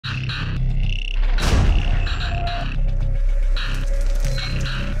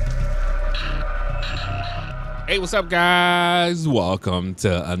Hey, what's up, guys? Welcome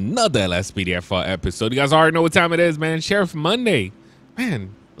to another Lspdfr episode. You guys already know what time it is, man. Sheriff Monday.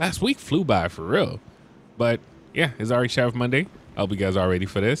 Man, last week flew by for real. But yeah, it's already Sheriff Monday. I hope you guys are ready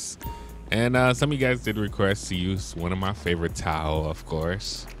for this. And some of you guys did request to use one of my favorite Tahoe, of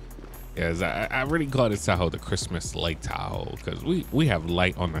course. Yes, I really call this Tahoe the Christmas light Tahoe because we have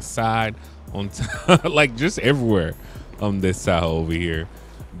light on the side, on like just everywhere on this Tahoe over here.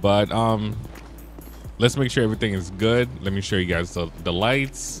 But let's make sure everything is good. Let me show you guys the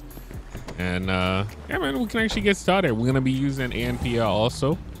lights. And yeah, man, we can actually get started. We're gonna be using ANPR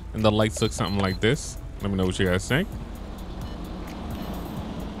also, and the lights look something like this. Let me know what you guys think.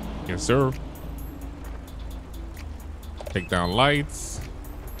 Yes, sir. Take down lights.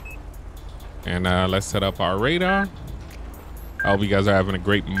 And let's set up our radar. I hope you guys are having a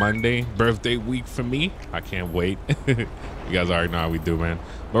great Monday. Birthday week for me. I can't wait. You guys already know how we do, man.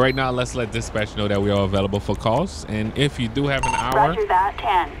 But right now, let's let dispatch know that we are available for calls. And if you do have an hour, Roger that,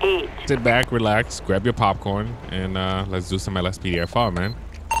 10-8. Sit back, relax, grab your popcorn, and let's do some Lspdfr, man.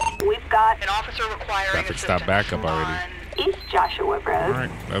 We've got an officer requiring Traffic stop backup already. East Joshua Road. All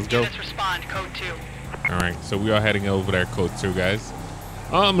right, let's go. Units respond, code 2. All right, so we are heading over there, code 2, guys.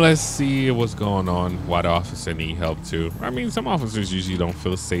 Let's see what's going on. Why the officer need help too? I mean, some officers usually don't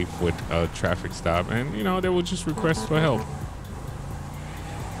feel safe with a traffic stop, and you know they will just request for help.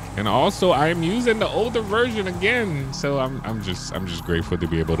 And also, I am using the older version again, so I'm just grateful to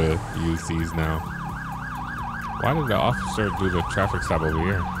be able to use these now. Why did the officer do the traffic stop over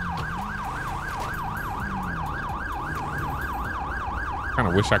here? Kind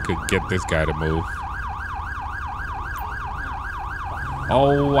of wish I could get this guy to move.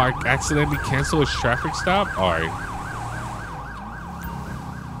 Oh, I accidentally canceled his traffic stop? All right.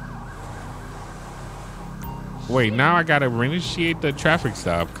 Wait, now I gotta reinitiate the traffic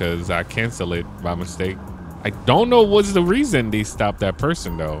stop because I canceled it by mistake. I don't know what's the reason they stopped that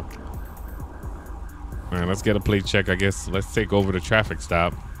person though. All right, let's get a plate check, I guess. Let's take over the traffic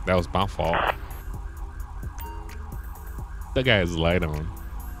stop. That was my fault. The guy has light on.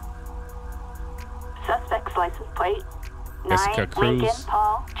 Suspect's license plate. Jessica 9 Cruz. Lincoln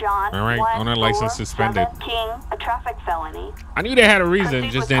Paul John. All right, on our license suspended. King, a traffic felony. I knew they had a reason,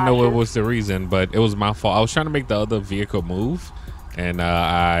 Proceed just with didn't know what caution. was the reason, but it was my fault. I was trying to make the other vehicle move, and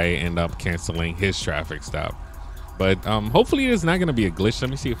I end up canceling his traffic stop. But hopefully there's not gonna be a glitch.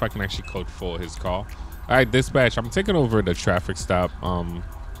 Let me see if I can actually code for his call. All right, dispatch, I'm taking over the traffic stop.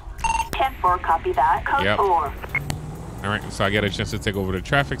 10-4, copy that. Code Yep. 4. All right, so I get a chance to take over the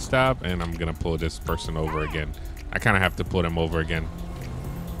traffic stop, and I'm gonna pull this person over again. I kind of have to pull them over again.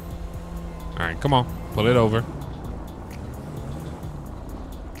 All right, come on, pull it over.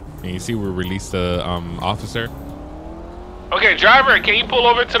 And you see we released the officer. Okay, driver, can you pull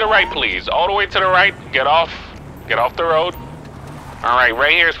over to the right, please? All the way to the right. Get off the road. All right,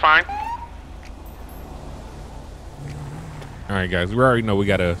 right here is fine. All right, guys, we already know we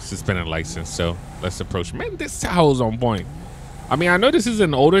got a suspended license, so let's approach. Man, this Tahoe's on point. I mean, I know this is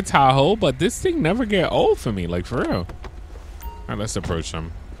an older Tahoe, but this thing never get old for me, like for real. All right, let's approach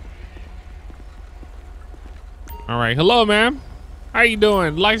him. All right, hello, ma'am. How you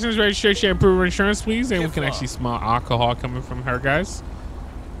doing? License, registration, and proof of insurance, please. And we can actually smell alcohol coming from her, guys.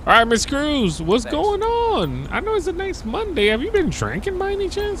 All right, Miss Cruz, what's going on? I know it's a nice Monday. Have you been drinking by any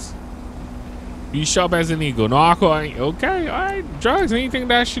chance? You sharp as an eagle. No alcohol. Okay, all right. Drugs, anything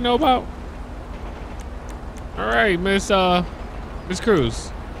that I should know about? All right, Miss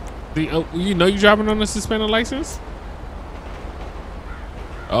Cruz. You know you driving on a suspended license?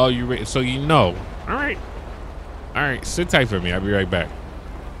 Oh, so you know. All right. All right, sit tight for me. I'll be right back.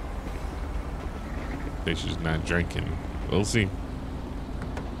 Think she's not drinking. We'll see.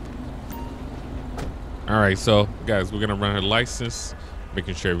 All right, so guys, we're gonna run her license,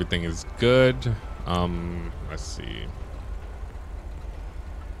 making sure everything is good. Let's see.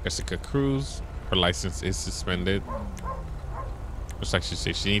 Jessica Cruz, her license is suspended. Looks like she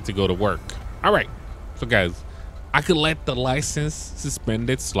said she needs to go to work. All right, so guys, I could let the license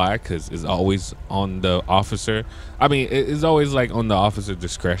suspended slide because it's always on the officer. I mean, it's always like on the officer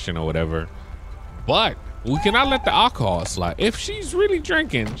discretion or whatever. But we cannot let the alcohol slide. If she's really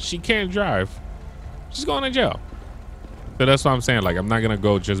drinking, she can't drive. She's going to jail. So that's what I'm saying. Like, I'm not gonna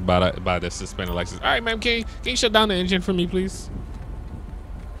go just by the suspended license. All right, ma'am, can you shut down the engine for me, please?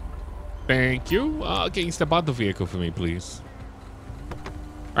 Thank you. Can you step out the vehicle for me, please?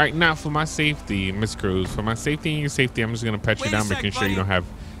 All right, now for my safety, Miss Cruz, for my safety and your safety, I'm just gonna pat you down, making sure you don't have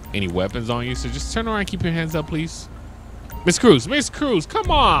any weapons on you. So just turn around, keep your hands up, please. Miss Cruz, come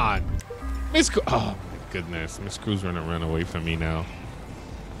on. Oh my goodness, Miss Cruz gonna run away from me now.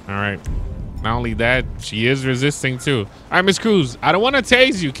 All right, Not only that, she is resisting too. All right, Miss Cruz, I don't want to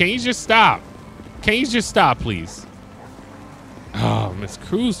tase you. Can you just stop? Can you just stop, please? Oh, Miss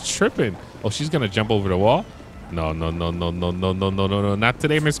Cruz tripping. Oh, she's gonna jump over the wall. No, no, no, no, no, no, no, no, no, no, not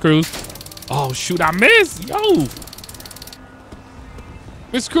today, Miss Cruz. Oh shoot, I missed. Yo,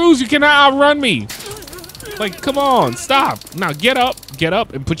 Miss Cruz, you cannot outrun me. Like, come on, stop. Now get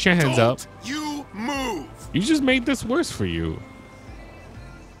up and put your hands up. You move. You just made this worse for you.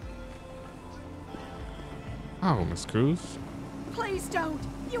 Oh, Miss Cruz. Please don't.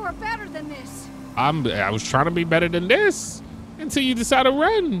 You are better than this. I was trying to be better than this until you decided to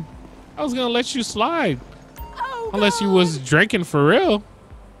run. I was gonna let you slide. Oh, Unless you was drinking for real.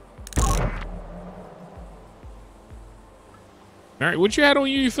 All right, what you had on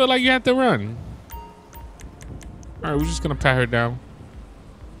you? You feel like you had to run. All right, we're just gonna pat her down.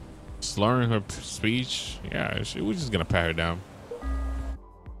 Slurring her speech. Yeah, we're just gonna pat her down.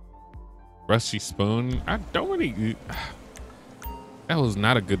 Rusty spoon. I don't really. That was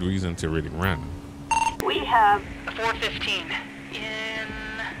not a good reason to really run. We have 415 in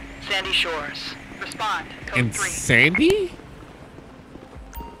Sandy Shores. Respond. Code In 3. Sandy?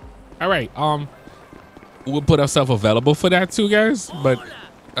 All right. We'll put ourselves available for that too, guys. But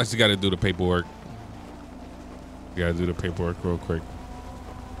I just got to do the paperwork. Gotta do the paperwork real quick.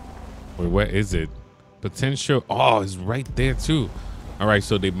 Wait, what is it? Potential. Oh, it's right there too. All right,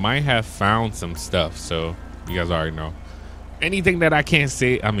 so they might have found some stuff. So you guys already know. Anything that I can't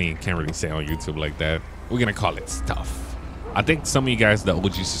say, I mean, can't really say on YouTube like that. We're gonna call it stuff. I think some of you guys, the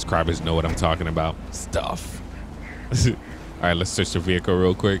OG subscribers, know what I'm talking about. Stuff. All right, let's search the vehicle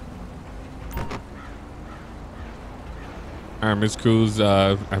real quick. All right, Miss Cruz,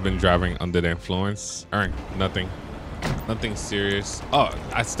 I've been driving under the influence. All right, nothing serious. Oh,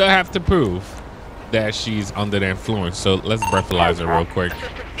 I still have to prove that she's under the influence. So let's breathalyze her real quick.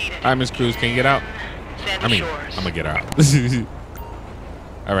 All right, Miss Cruz, can you get out? I mean, I'm gonna get her out.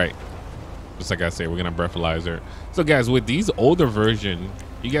 All right, just like I said, we're gonna breathalyze her. So guys, with these older version,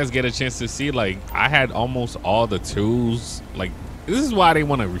 you guys get a chance to see, like, I had almost all the tools. Like, this is why they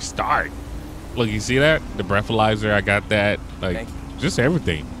want to restart. Look, you see that? The breathalyzer, I got that. Like, just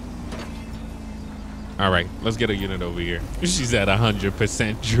everything. All right, let's get a unit over here. She's at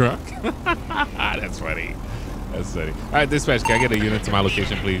 100% drunk. That's funny. That's funny. All right, dispatch, can I get a unit to my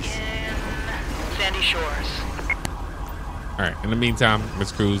location, please? Sandy Shores. All right, in the meantime,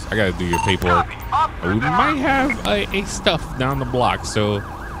 Miss Cruz, I gotta do your paperwork. We might have a stuff down the block, so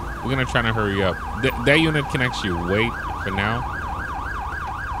we're gonna try to hurry up. That unit can actually wait for now.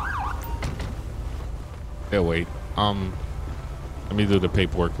 They'll wait. Let me do the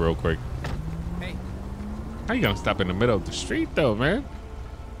paperwork real quick. Hey. How you gonna stop in the middle of the street though, man?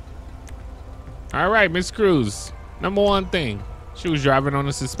 All right, Miss Cruz. Number one thing, she was driving on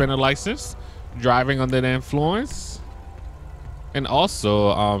a suspended license, driving under the influence, and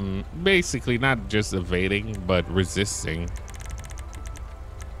also basically not just evading but resisting.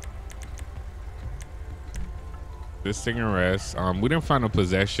 Resisting arrest. We didn't find a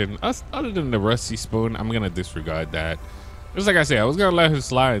possession. Other than the rusty spoon, I'm gonna disregard that. Just like I said, I was gonna let her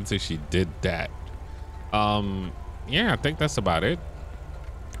slide until she did that. Yeah, I think that's about it.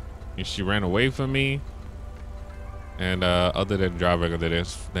 And she ran away from me. And other than driving under the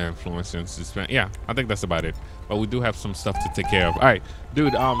influence and suspend, yeah, I think that's about it. But we do have some stuff to take care of. All right,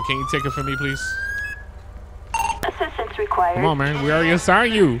 dude, can you take it for me, please? assistance required. Come on, man. We already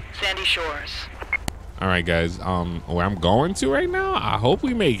assigned you. Sandy Shores. All right, guys. Where I'm going to right now, I hope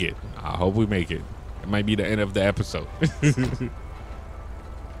we make it. I hope we make it. It might be the end of the episode.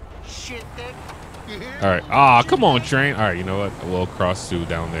 Shit, all right. Ah, come on, train. All right, you know what? We'll cross through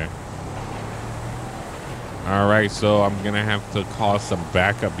down there. All right, so I'm gonna have to call some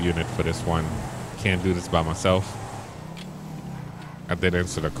backup unit for this one. Can't do this by myself. I did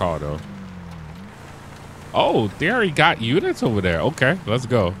answer the call though. Oh, they already got units over there. Okay, let's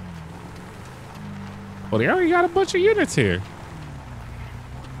go. Well, they already got a bunch of units here.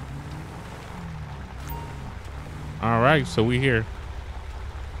 All right, so we here.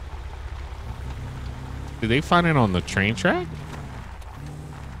 Did they find it on the train track?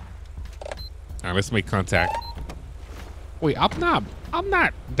 All right, let's make contact. Wait, I'm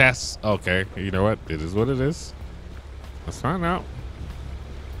not. That's okay. You know what? It is what it is. Let's find out.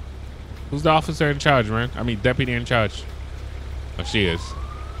 Who's the officer in charge, man? I mean, deputy in charge. Oh, she is.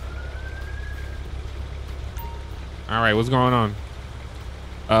 All right, what's going on?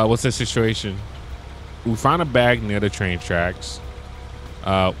 What's the situation? We found a bag near the train tracks.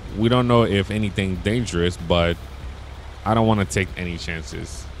 We don't know if anything dangerous, but I don't want to take any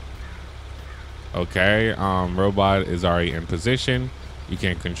chances. Okay, robot is already in position. You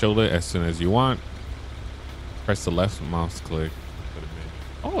can control it as soon as you want. Press the left mouse click.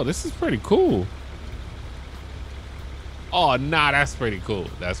 Oh, this is pretty cool. Oh, nah, that's pretty cool.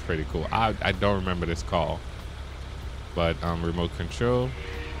 That's pretty cool. I don't remember this call. But remote control.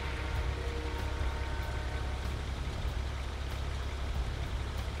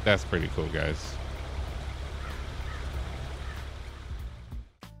 That's pretty cool, guys.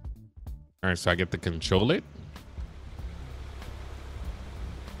 All right, so I get to control it.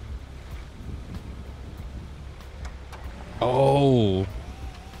 Oh.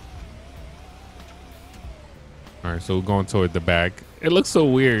 All right, so we're going toward the back. It looks so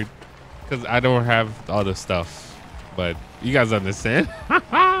weird because I don't have all the stuff, but you guys understand.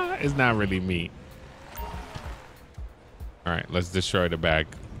 It's not really me. All right, let's destroy the back.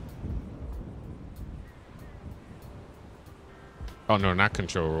 Oh no, not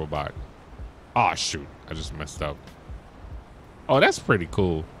control robot. Oh shoot, I just messed up. Oh, that's pretty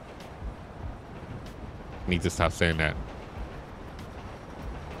cool. Need to stop saying that.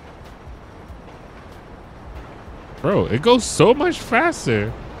 Bro, it goes so much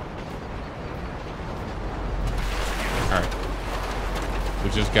faster. All right. We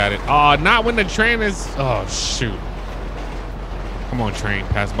just got it. Oh, not when the train is. Oh, shoot. Come on, train.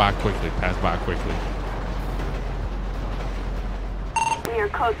 Pass by quickly. Pass by quickly. We are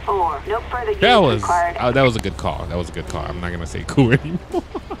code 4. No further use That was, required. that was a good call. That was a good call. I'm not going to say cool anymore.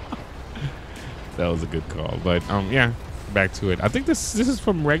 That was a good call. But, yeah, back to it. I think this is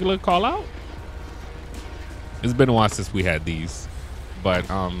from regular call out. It's been a while since we had these, but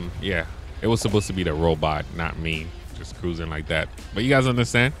yeah, it was supposed to be the robot, not me, just cruising like that. But you guys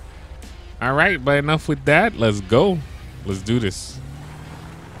understand? All right, but enough with that. Let's go. Let's do this.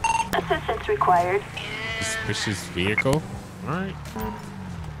 Assistance required. Suspicious vehicle. All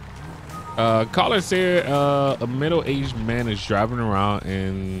right. Caller said a middle-aged man is driving around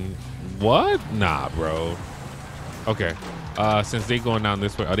in what? Nah, bro. Okay. Since they going down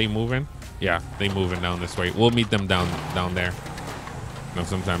this way, are they moving? Yeah, they moving down this way. We'll meet them down there. You know,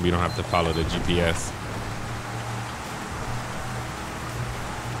 sometimes you don't have to follow the GPS.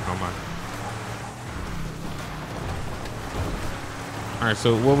 Come on. All right,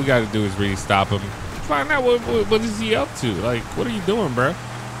 so what we got to do is really stop him. Find out what is he up to. Like, what are you doing, bro?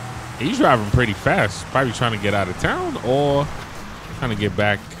 He's driving pretty fast. Probably trying to get out of town or trying to get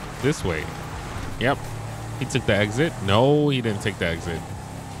back this way. Yep. He took the exit. No, he didn't take the exit.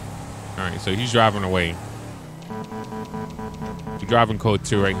 All right, so he's driving away. We're driving code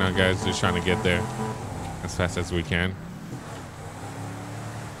 2 right now, guys. Just trying to get there as fast as we can.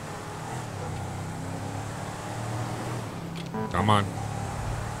 Come on.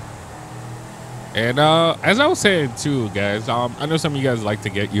 And as I was saying too, guys, I know some of you guys like to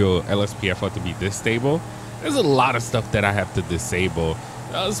get your Lspdfr to be this stable. There's a lot of stuff that I have to disable,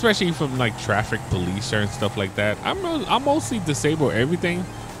 especially from like traffic police and stuff like that. I'm mostly disable everything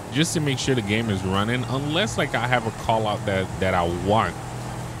just to make sure the game is running, unless like I have a call out that I want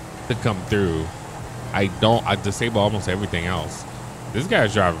to come through. I disable almost everything else. This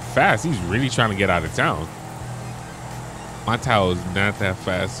guy's driving fast. He's really trying to get out of town. My towel is not that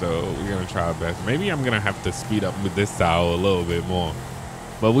fast, so we're gonna try our best. Maybe I'm gonna have to speed up with this towel a little bit more,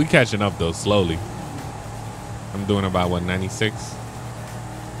 but we're catching up though slowly. I'm doing about what, 96?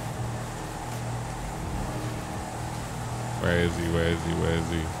 Where is he? Where is he? Where is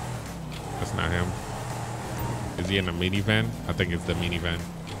he? That's not him. Is he in the minivan? I think it's the minivan.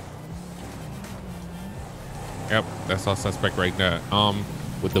 Yep, that's our suspect right there.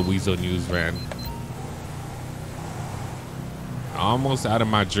 With the Weasel News van. Almost out of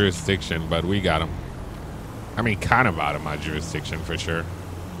my jurisdiction, but we got him. I mean, kind of out of my jurisdiction for sure.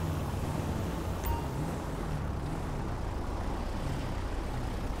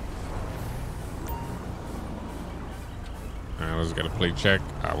 All right, let's get a plate check.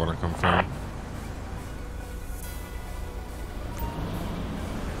 I want to confirm.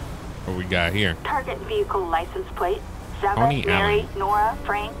 What we got here? Target vehicle license plate. Tony 7 Mary Allen. Nora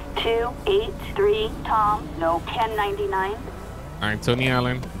Frank 283 Tom no 1099. All right, Tony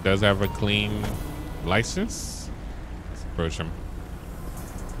Allen does have a clean license. Let's approach him.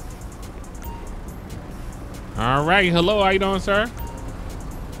 All right, hello, how you doing, sir?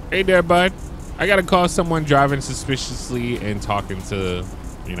 Hey there, bud. I gotta call someone driving suspiciously and talking to,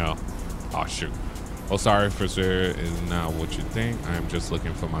 you know, oh shoot. Oh, sorry, for sure is not what you think. I'm just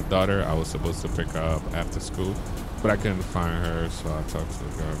looking for my daughter. I was supposed to pick her up after school, but I couldn't find her, so I talked to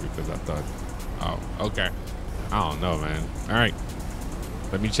the girl because I thought, oh, okay. I don't know, man. All right,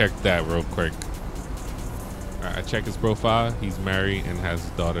 let me check that real quick. All right, I check his profile. He's married and has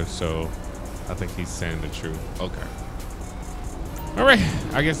a daughter, so I think he's saying the truth. Okay. All right,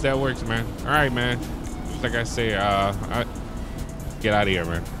 I guess that works, man. All right, man. Just like I say, get out of here,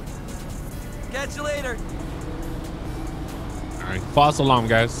 man. Catch you later. All right, false alarm,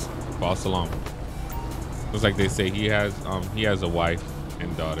 guys. False alarm. Looks like they say he has a wife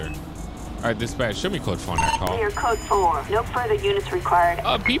and daughter. All right, dispatch, show me code 4 on that call. We are code 4. No further units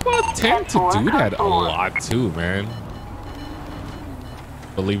required. People tend to do that a lot too, man.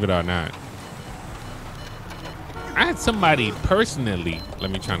 Believe it or not. I had somebody personally.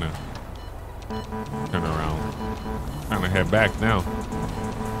 Let me try to turn around. Trying to head back now.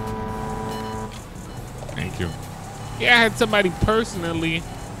 Thank you. Yeah, I had somebody personally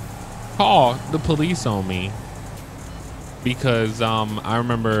call the police on me because I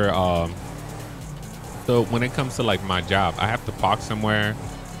remember so when it comes to like my job, I have to park somewhere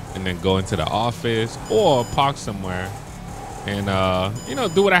and then go into the office or park somewhere and you know,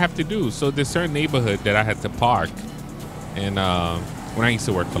 do what I have to do. So there's certain neighborhood that I had to park, and when I used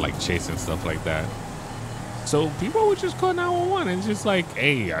to work for like Chase and stuff like that, so people would just call 911 and just like,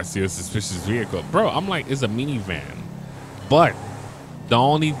 hey, I see a suspicious vehicle, bro. I'm like, it's a minivan, but the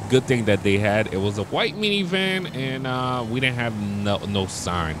only good thing that they had, it was a white minivan, and we didn't have no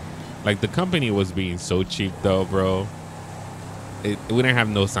sign. Like, the company was being so cheap though, bro. We didn't have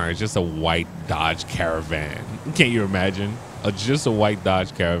no sign. It's just a white Dodge Caravan. Can't you imagine? Just a white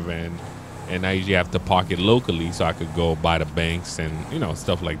Dodge Caravan. And I usually have to park it locally so I could go by the banks and, you know,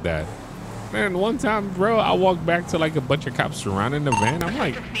 stuff like that. Man, one time, bro, I walked back to like a bunch of cops surrounding the van. I'm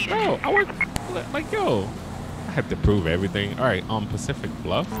like, bro, I work, like, yo, I had to prove everything. All right, Pacific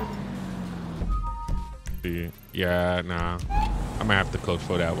Bluff. Yeah, nah, I'm gonna have to code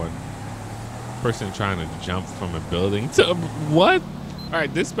for that one. Person trying to jump from a building to what? All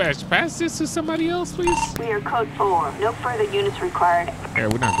right, dispatch, pass this to somebody else, please. We are code 4. No further units required. Yeah,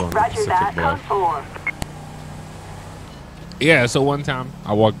 we're not going to Roger Pacific that, Bluff. code 4. Yeah, so one time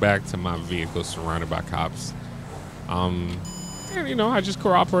I walked back to my vehicle surrounded by cops. And you know, I just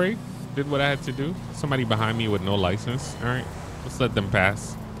cooperate, did what I had to do. Somebody behind me with no license. All right, let's let them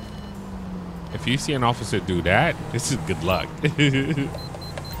pass. If you see an officer do that, this is good luck.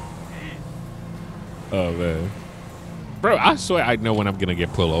 Oh man, bro, I swear I know when I'm gonna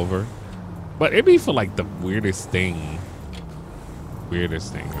get pulled over, but it be for like the weirdest thing.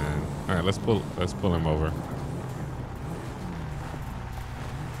 Weirdest thing, man. All right, let's pull him over.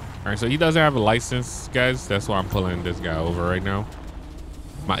 All right, so he doesn't have a license, guys. That's why I'm pulling this guy over right now.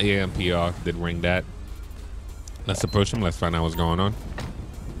 My AMPR did ring that. Let's approach him. Let's find out what's going on.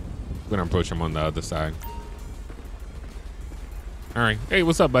 We're gonna approach him on the other side. All right, hey,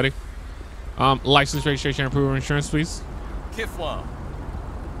 what's up, buddy? License, registration, and proof of insurance, please. Kifla.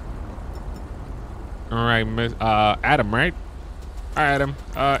 All right, Miss Adam, right? All right, Adam.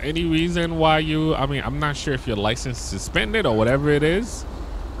 Any reason why you? I mean, I'm not sure if your license is suspended or whatever it is.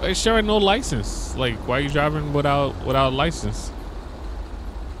 It's showing no license. Like, why are you driving without license?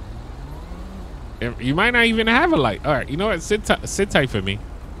 You might not even have a light. All right, you know what? Sit tight for me.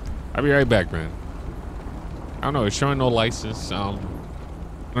 I'll be right back, man. I don't know. It's showing no license. I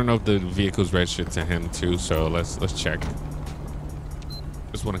don't know if the vehicle's registered to him too, so let's check.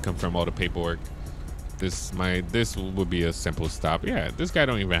 Just want to confirm all the paperwork. This would be a simple stop. Yeah, this guy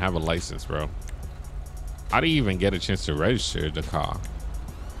don't even have a license, bro. How do you even get a chance to register the car?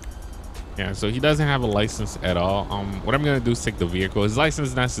 Yeah, so he doesn't have a license at all. What I'm gonna do is take the vehicle. His license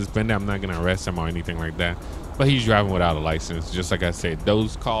is not suspended. I'm not gonna arrest him or anything like that. But he's driving without a license. Just like I said,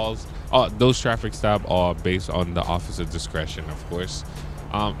 those calls, those traffic stops are based on the officer's discretion, of course.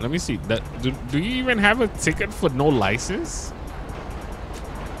 Let me see. Do you even have a ticket for no license?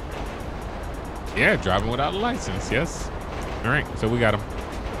 Yeah, driving without a license. Yes. All right, so we got him.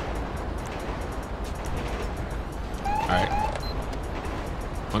 All right.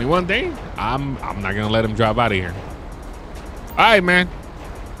 Only one thing. I'm not gonna let him drive out of here. All right, man.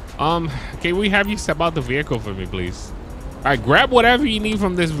 Can we have you step out the vehicle for me, please? All right, grab whatever you need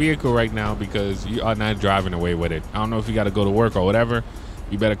from this vehicle right now because you are not driving away with it. I don't know if you got to go to work or whatever.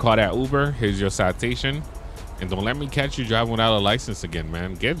 You better call that Uber. Here's your citation. And don't let me catch you driving without a license again,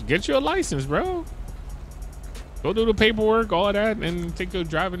 man. Get your license, bro. Go do the paperwork, all of that, and take your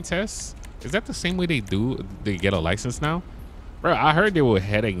driving test. Is that the same way they get a license now? Bro, I heard they were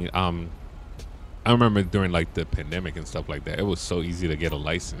heading, I remember during like the pandemic and stuff like that, it was so easy to get a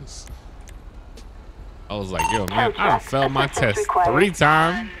license. I was like, yo, man, I done failed my test 3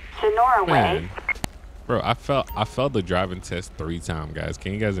 times. Sonora Way. Man. Bro, I failed the driving test 3 times, guys.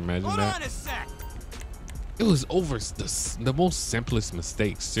 Can you guys imagine Hold that? on a sec. It was over the most simplest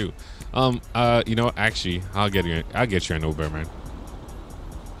mistakes too. You know, actually, I'll get you an Uber, man.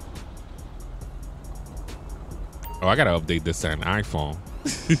 Oh, I gotta update this to an iPhone.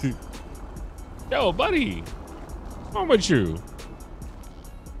 Yo, buddy. What's wrong with you?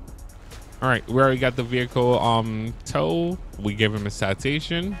 All right, we already got the vehicle tow. We gave him a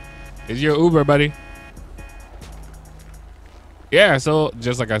citation. Is your Uber, buddy? Yeah, so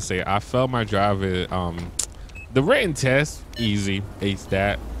just like I say, I failed my driver. The written test, easy, ace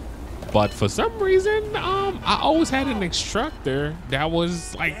that. But for some reason, I always had an instructor that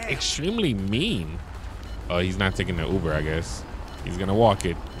was like extremely mean. Oh, he's not taking the Uber, I guess. He's gonna walk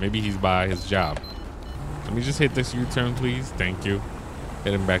it. Maybe he's by his job. Let me just hit this U-turn, please. Thank you.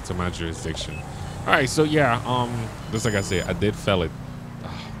 Heading back to my jurisdiction. All right, so yeah, just like I said, I did fail it.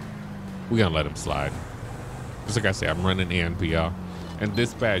 We're gonna let him slide. Just like I said, I'm running ANPR. And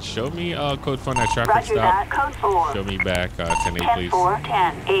dispatch, show me code for that traffic Roger stop. that. Code 4. Show me back 10-8, please. 10-4,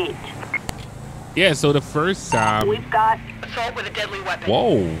 10-8. Yeah, so the first time. We've got assault with a deadly weapon.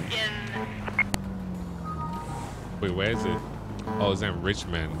 Whoa. In Wait, where is it? Oh, it's in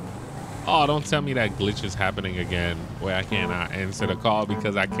Richmond. Oh, don't tell me that glitch is happening again where I cannot answer the call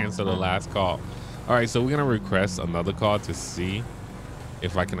because I canceled the last call. All right, so we're gonna request another call to see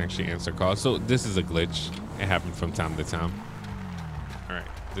if I can actually answer calls. So this is a glitch. It happens from time to time. All right,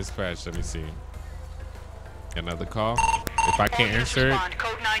 dispatch, let me see. Another call. If I can't answer it.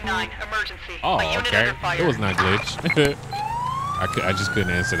 Code 99, emergency. Oh, A unit okay. under fire. It was not glitch. I just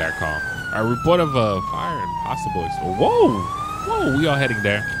couldn't answer that call. A report of a fire and possible. Whoa, whoa, we are heading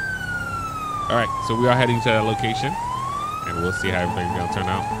there. All right, so we are heading to that location, and we'll see how everything's gonna turn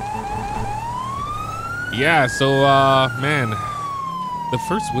out. Yeah, so man,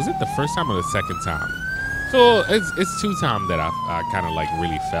 was it the first time or the second time? So it's two times that I kind of like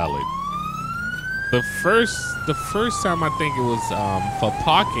really failed it. The first time I think it was for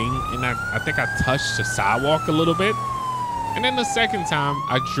parking, and I think I touched the sidewalk a little bit. And then the second time,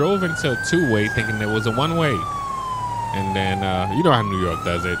 I drove into a two-way thinking there was a one-way. And then, you know how New York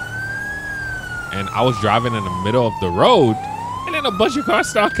does it. And I was driving in the middle of the road, and then a bunch of cars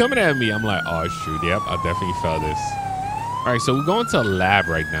start coming at me. I'm like, oh, shoot, yep, I definitely failed this. All right, so we're going to a lab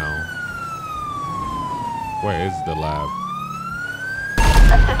right now. Where is the lab?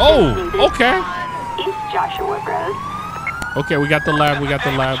 Oh, okay. East Joshua Road. Okay, we got the lab,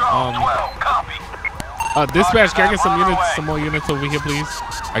 dispatch, can I get some more units over here, please?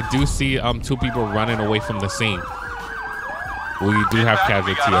 I do see two people running away from the scene. We do have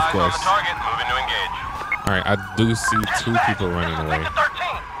casualty, of course. All right, I do see two people running away.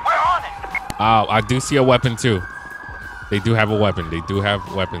 Oh, I do see a weapon too. They do have a weapon. They do have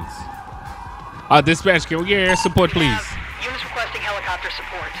weapons. Dispatch, can we get air support, please? Units requesting helicopter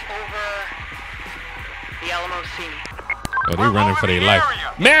support. Over the Alamo Sea. Oh, they're running for their life.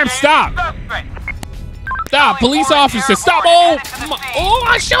 Ma'am, stop! Stop, police officer, stop! Oh,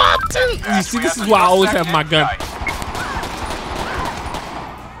 I shot too. You see, this is why I always have my gun.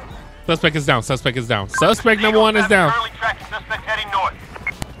 Suspect is down. Suspect is down. Suspect number 1 is down.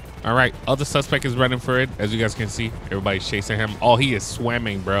 All right, other suspect is running for it. As you guys can see, everybody's chasing him. Oh, he is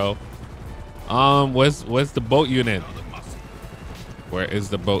swimming, bro. Where's the boat unit? Where is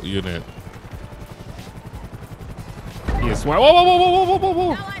the boat unit? He is swimming. Whoa, whoa, whoa, whoa, whoa,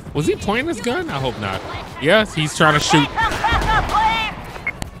 whoa, whoa. Was he pointing his gun? I hope not. Yes, he's trying to shoot.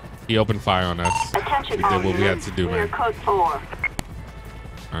 He opened fire on us. Attention, We did what we had to do, man. Code 4.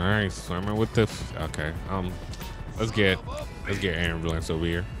 All right, swimming with the. Okay, let's get ambulance over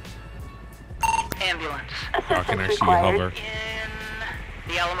here. Ambulance. I can Assistance actually required. hover.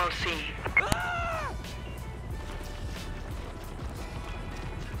 In the Alamo Sea.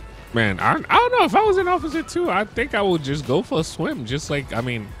 Man, I don't know if I was an officer too. I think I would just go for a swim. Just like, I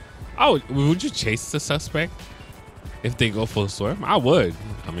mean, would you chase the suspect if they go for a swim? I would.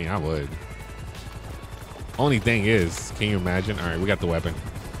 I mean, I would. Only thing is, can you imagine? All right, we got the weapon.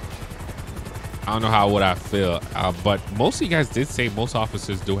 I don't know how would I feel, but most of you guys did say most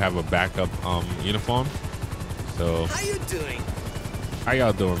officers do have a backup uniform. So How you doing? how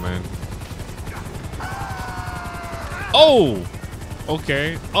y'all doing, man? Oh,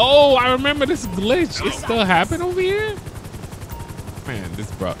 okay. Oh, I remember this glitch. It still happened over here. Man,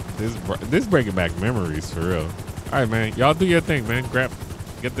 this bringing back memories for real. All right, man. Y'all do your thing, man.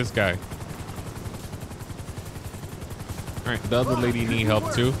 Get this guy. All right, the other lady need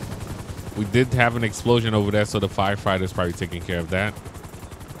help too. We did have an explosion over there, so the firefighter's probably taking care of that.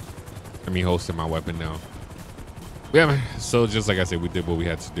 Let me holster my weapon now. Yeah, man. So just like I said, we did what we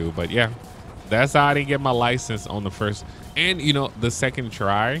had to do. But yeah, that's how I didn't get my license on the first. And you know, the second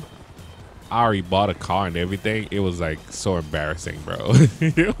try, I already bought a car and everything. It was like so embarrassing, bro.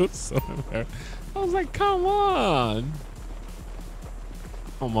 It was so embarrassing. I was like, come on.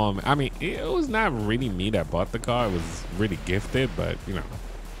 Come on, man. I mean, it was not really me that bought the car. It was really gifted, but you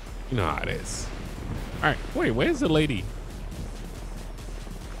know how it is. All right, wait, where's the lady?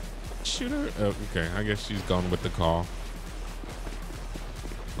 Shoot her. Oh, okay, I guess she's gone with the call.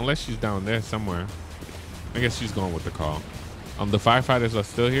 Unless she's down there somewhere. I guess she's going with the call. The firefighters are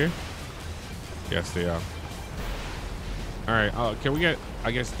still here? Yes, they are. All right, can we get,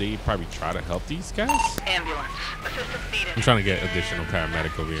 I guess they probably try to help these guys? Ambulance. Assistance needed. I'm trying to get additional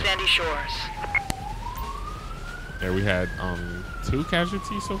paramedic over here. Sandy Shores. Yeah, we had 2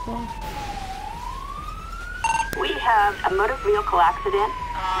 casualties so far. We have a motor vehicle accident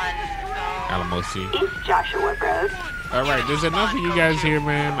On Alamosi. East Joshua Road. All right, there's enough of you guys here,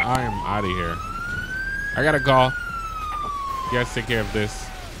 man. I am out of here. I got a call. You guys take care of this.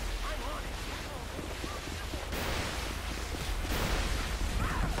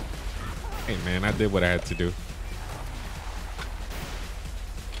 Hey, man, I did what I had to do.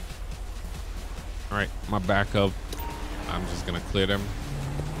 All right, my backup. I'm just gonna clear them,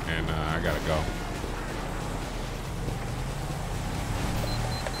 and I gotta go.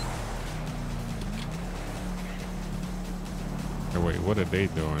 Hey, wait, what are they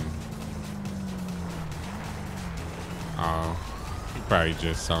doing? He probably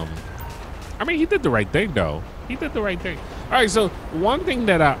just I mean, he did the right thing though. He did the right thing. All right, so one thing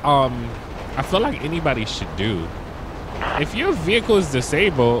that I feel like anybody should do, if your vehicle is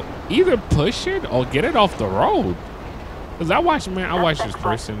disabled, either push it or get it off the road. Cause I watched this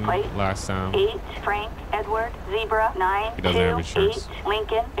person last time. 8 Frank Edward Zebra 9 He doesn't have insurance. 8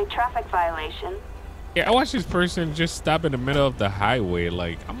 Lincoln, a traffic violation. Yeah, I watched this person just stop in the middle of the highway.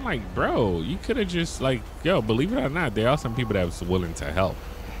 Like, I'm like, bro, you could have just like, yo, believe it or not, there are some people that was willing to help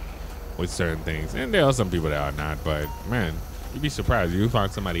with certain things, and there are some people that are not. But man, you'd be surprised you find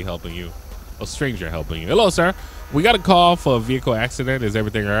somebody helping you, a stranger helping you. Hello, sir. We got a call for a vehicle accident. Is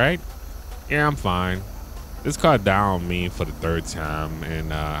everything all right? Yeah, I'm fine. This car downed me for the 3rd time,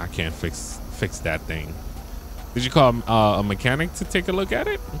 and I can't fix that thing. Did you call a mechanic to take a look at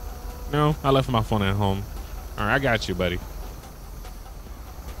it? No, I left my phone at home. All right, I got you, buddy.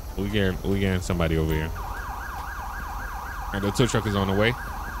 We getting somebody over here. All right, the tow truck is on the way.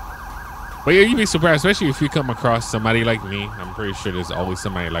 But yeah, you'd be surprised, especially if you come across somebody like me. I'm pretty sure there's always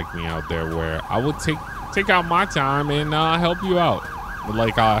somebody like me out there where I would take out my time and help you out.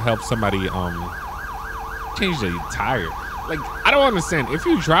 Like I'll help somebody change the tire. Like, I don't understand. If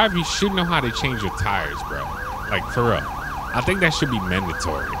you drive, you should know how to change your tires, bro. Like, for real. I think that should be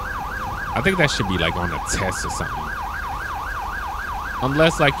mandatory. I think that should be like on a test or something.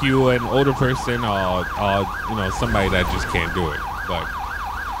 Unless like you an older person or you know, somebody that just can't do it. But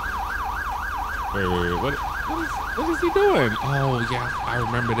wait, what is he doing? Oh yeah, I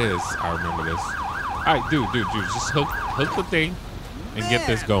remember this. All right, dude, just hook the thing and get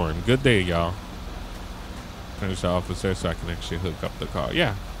this going. Good day, y'all. Finish the officer so I can actually hook up the car.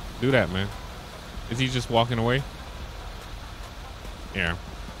 Yeah, do that, man. Is he just walking away? Yeah.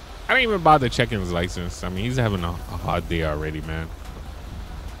 I didn't even bother checking his license. I mean, he's having a hard day already, man.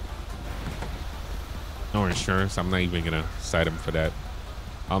 No insurance. I'm not even gonna cite him for that.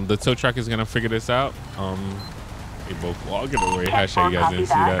 The tow truck is gonna figure this out. They both walking away. Hashtag you guys didn't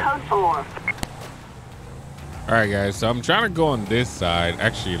see that. Code 4. All right, guys. So I'm trying to go on this side.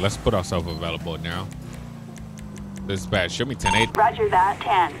 Actually, let's put ourselves available now. Dispatch, show me 10-8. Roger that.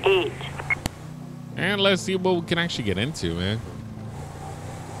 10-8. And let's see what we can actually get into, man.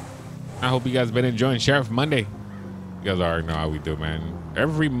 I hope you guys been enjoying Sheriff Monday. You guys already know how we do, man.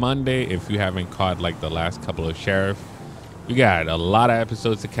 Every Monday, if you haven't caught like the last couple of Sheriff, you got a lot of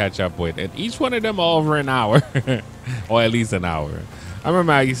episodes to catch up with, and each one of them are over an hour, or at least an hour. I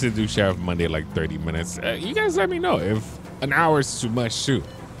remember I used to do Sheriff Monday like 30 minutes. You guys let me know if an hour is too much too,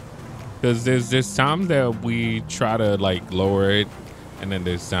 because there's this time that we try to like lower it, and then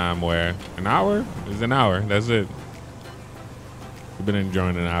there's time where an hour is an hour. That's it. We've been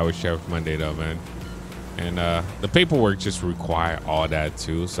enjoying an hour Sheriff Monday though, man. And the paperwork just require all that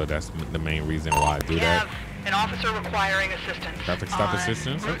too, so that's the main reason why I do that. An officer requiring assistance. Traffic stop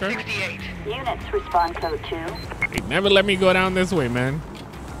assistance, Route okay. 68. Units respond code 2. They never let me go down this way, man.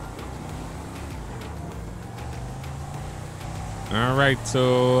 All right,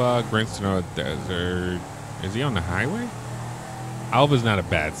 so Grand Snow Desert. Is he on the highway? Alva's not a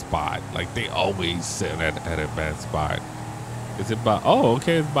bad spot. Like, they always sit at a bad spot. Is it by, oh,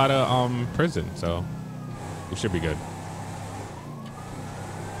 okay, it's by the prison, so we should be good.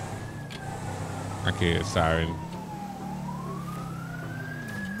 Okay, it's siren.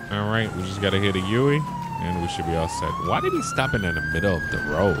 All right, we just gotta hit a Yui, and we should be all set. Why did he stop in the middle of the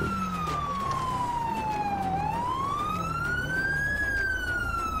road?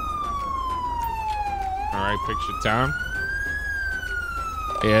 right, picture time.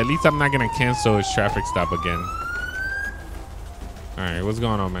 Yeah, at least I'm not gonna cancel his traffic stop again. All right, what's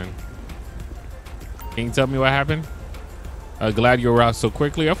going on, man? Can you tell me what happened? Glad you were out so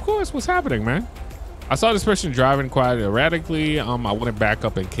quickly. Of course, what's happening, man? I saw this person driving quite erratically. I wouldn't back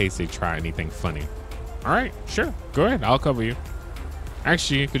up in case they try anything funny. All right, sure, go ahead. I'll cover you.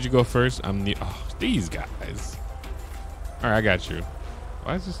 Actually, could you go first? Oh, these guys. All right, I got you.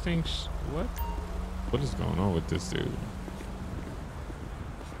 Why is this thing? What? What is going on with this dude?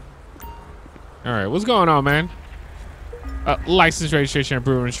 All right, what's going on, man? License, registration, and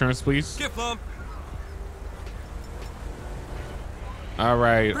proof of insurance, please. Gift lump. All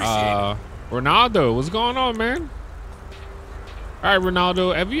right, Ronaldo, what's going on, man? All right,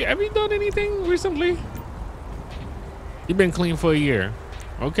 Ronaldo, have you done anything recently? You've been clean for a year.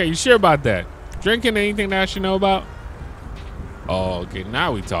 Okay, you sure about that? Drinking anything that I should know about? Oh, okay,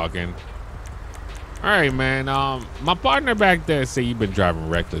 now we talking. All right, man. My partner back there say you've been driving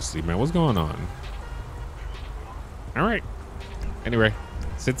recklessly, man. What's going on? All right. Anyway,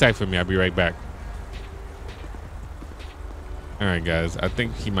 sit tight for me. I'll be right back. All right, guys. I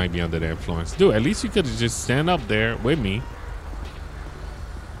think he might be under the influence. Dude, at least you could have just stand up there with me.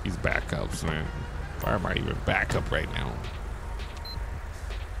 These backups, man. Why am I even back up right now?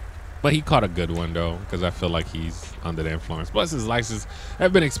 But he caught a good one, though, because I feel like he's under the influence. Plus, his license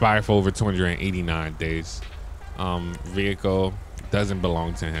has been expired for over 289 days. Vehicle doesn't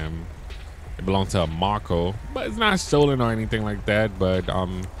belong to him. It belongs to a Marco, but it's not stolen or anything like that. But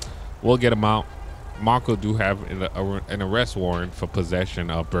we'll get him out. Marco do have an arrest warrant for possession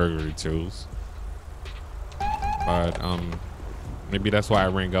of burglary tools. But maybe that's why I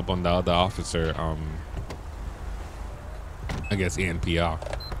rang up on the other officer. I guess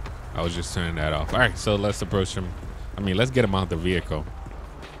NPR. I was just turning that off. All right, so let's approach him. Let's get him out the vehicle.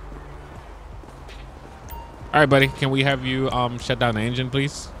 All right, buddy. Can we have you shut down the engine,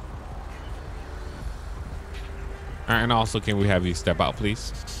 please? All right, and also, can we have you step out,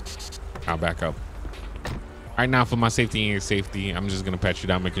 please? I'll back up. All right, now for my safety and your safety, I'm just gonna pat you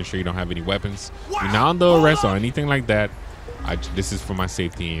down, making sure you don't have any weapons. You're not under arrest or anything like that. This is for my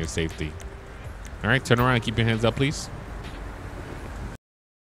safety and your safety. All right, turn around and keep your hands up, please.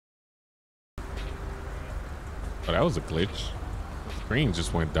 Oh, that was a glitch. The screen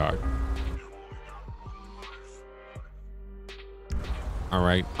just went dark. All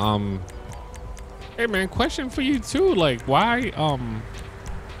right. Hey man, question for you too. Like, why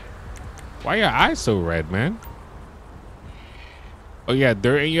your eyes so red, man? Oh yeah,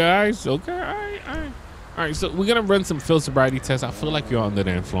 dirt in your eyes. Okay. All right. So we're gonna run some field sobriety tests. I feel like you're under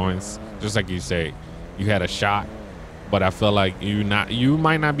the influence, just like you say. You had a shot, but I feel like you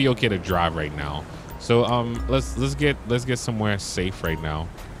might not be okay to drive right now. So let's get somewhere safe right now.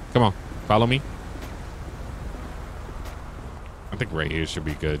 Come on, follow me. I think right here should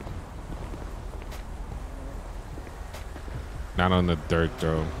be good. Not on the dirt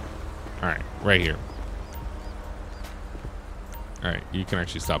though. All right, right here. All right, you can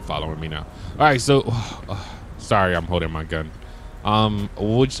actually stop following me now. All right, so sorry, I'm holding my gun.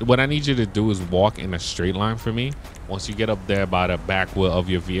 What I need you to do is walk in a straight line for me. Once you get up there by the back wheel of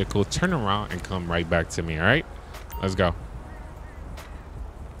your vehicle, turn around and come right back to me. All right, let's go.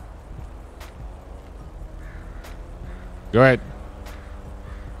 Go ahead.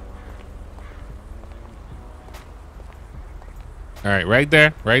 All right, right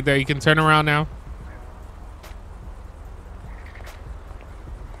there. You can turn around now.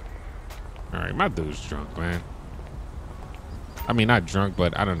 All right, my dude's drunk, man. Not drunk,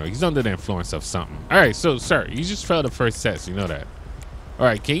 but I don't know. He's under the influence of something. All right, so, sir, you just failed the first test. You know that. All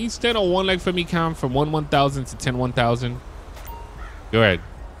right, can you stand on one leg for me, count from 1,000 to 10,000? Go ahead.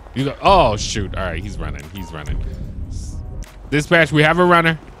 You go. Oh, shoot. All right, he's running. Dispatch, we have a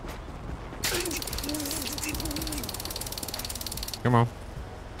runner. Come on.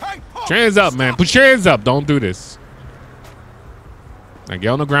 Put your hands up, man. Put your hands up. Don't do this. Now get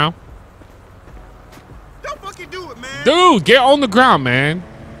on the ground. Don't fucking do it, man. Dude, get on the ground, man.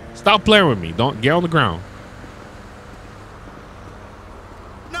 Stop playing with me. Don't get on the ground.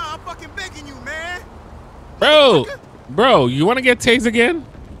 Nah, I'm fucking begging you, man. Bro, you want to get tased again?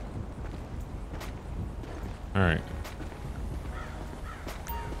 All right.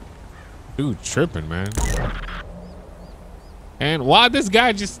 Dude, tripping, man. And why this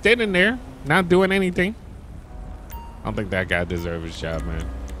guy just standing there, not doing anything? I don't think that guy deserves his job, man.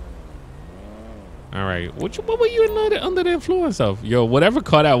 All right, what were you under the influence of? Yo, whatever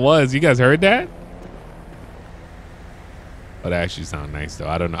car that was, you guys heard that? Oh, that actually sounds nice though.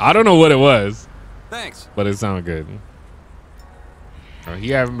 I don't know what it was. Thanks. But it sounded good. He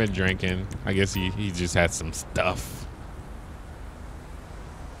haven't been drinking. I guess he just had some stuff.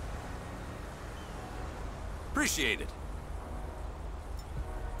 Appreciate it.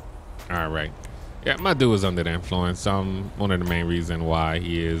 All right. Yeah, my dude was under the influence. One of the main reasons why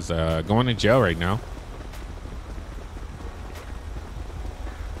he is going to jail right now.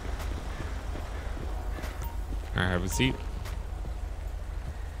 All right, have a seat.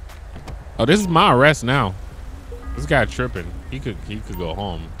 Oh, this is my arrest now. This guy tripping. He could go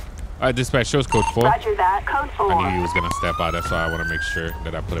home. All right, dispatch, shows code 4. Roger that. Code 4. I knew he was gonna step out. That's why I want to make sure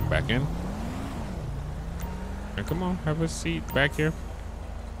that I put him back in. And come on, have a seat back here.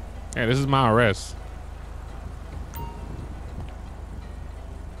 Yeah, this is my arrest.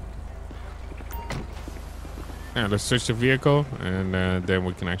 Yeah, let's search the vehicle, and then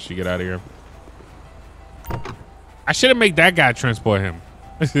we can actually get out of here. I should have made that guy transport him.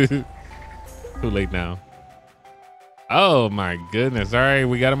 Too late now. Oh my goodness! All right,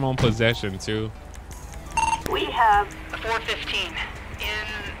 we got him on possession too. We have 415 in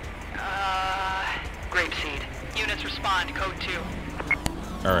Grapeseed. Units respond. Code 2.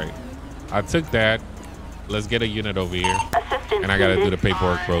 All right, I took that. Let's get a unit over here, assistance. and I gotta do the needed.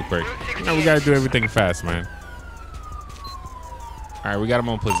 paperwork real quick. You know, we gotta do everything fast, man. All right, we got him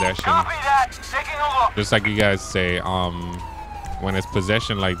on possession. Copy that. Taking a look. Just like you guys say, when it's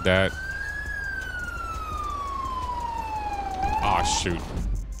possession like that. Oh shoot!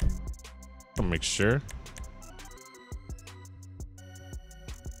 I'll make sure.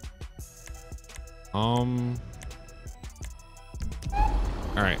 All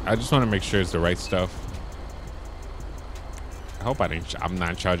right, I just want to make sure it's the right stuff. I hope I'm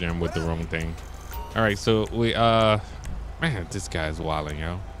not charging him with the wrong thing. All right, so we man, this guy's wilding,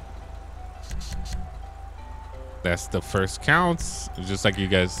 yo. That's the first counts. Just like you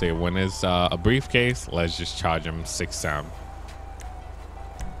guys say, when it's a briefcase, let's just charge him 6 times.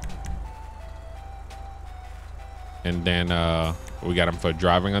 And then we got him for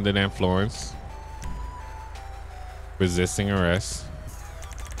driving under the influence, resisting arrest,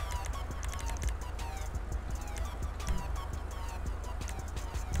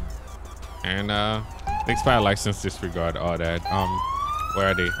 and expired license, disregard, all that. Where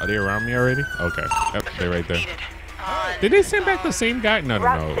are they? Are they around me already? Okay, yep, they're right there. Did they send back the same guy? No,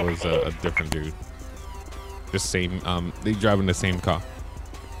 it was a different dude. The same. They driving the same car.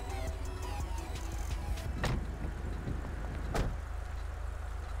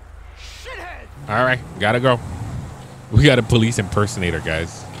 All right, gotta go. We got a police impersonator,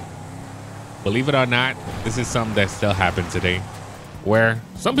 guys. Believe it or not, this is something that still happened today, where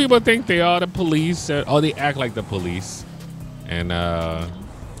some people think they are the police, or they act like the police, and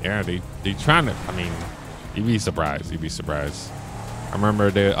yeah, they trying to. I mean, you'd be surprised. You'd be surprised. I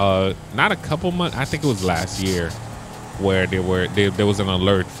remember there, not a couple months. I think it was last year, where there was an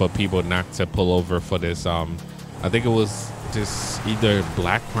alert for people not to pull over for this. I think it was just either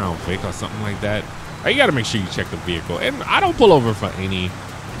black Crown Vic or something like that. You got to make sure you check the vehicle. And I don't pull over for any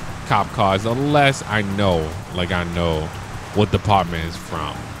cop cars unless I know what department is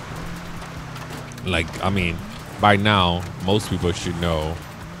from. Like, I mean, by now, most people should know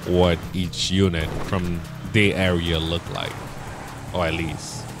what each unit from their area look like, or at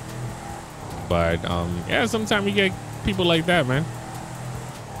least. But yeah, sometimes you get people like that, man.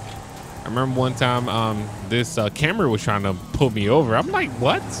 I remember one time this Camry was trying to pull me over. I'm like,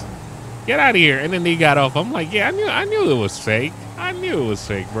 what? Get out of here. And then they got off. I'm like, yeah, I knew it was fake. I knew it was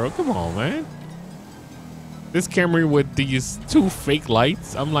fake, bro. Come on, man. This Camry with these 2 fake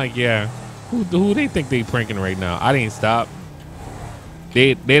lights. I'm like, yeah. Who they think they pranking right now? I didn't stop.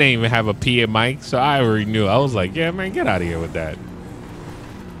 They didn't even have a PA mic, so I already knew. I was like, yeah, man, get out of here with that.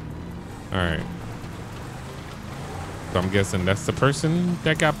 All right. So I'm guessing that's the person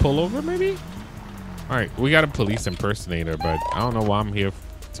that got pulled over, maybe? All right, we got a police impersonator, but I don't know why I'm here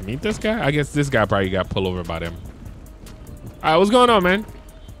to meet this guy. I guess this guy probably got pulled over by them. All right, what's going on, man?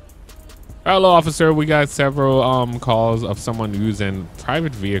 Hello, officer. We got several calls of someone using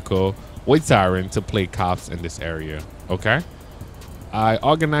private vehicle with siren to play cops in this area. Okay. I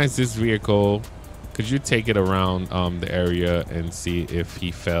organized this vehicle. Could you take it around the area and see if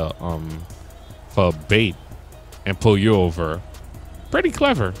he fell for bait and pull you over? Pretty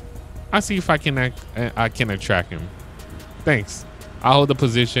clever. I'll see if I can attract him. Thanks. I'll hold the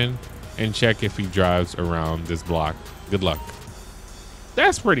position and check if he drives around this block. Good luck.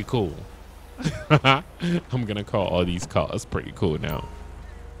 That's pretty cool. I'm gonna call all these calls pretty cool now.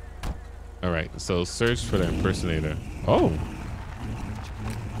 All right, so search for the impersonator. Oh,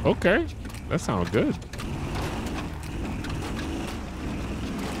 okay, that sounds good.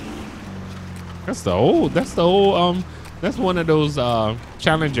 That's the whole That's one of those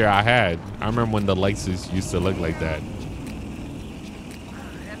Challenger I had. I remember when the Lexus used to look like that.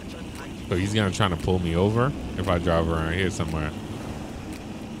 So he's gonna try to pull me over if I drive around here somewhere.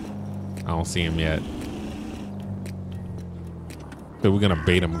 I don't see him yet. So we're gonna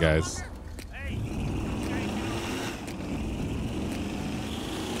bait him, guys.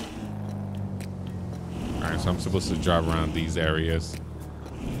 All right, so I'm supposed to drive around these areas.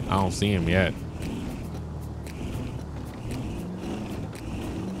 I don't see him yet.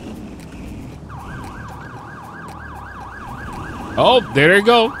 Oh, there they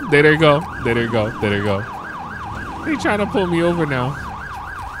go. There they go. There they go. There they go. They trying to pull me over now.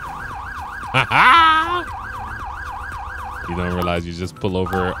 You don't realize you just pull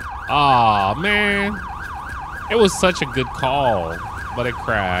over. Oh man. It was such a good call, but it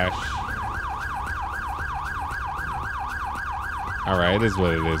crashed. All right, it is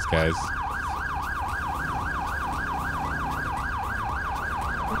what it is, guys.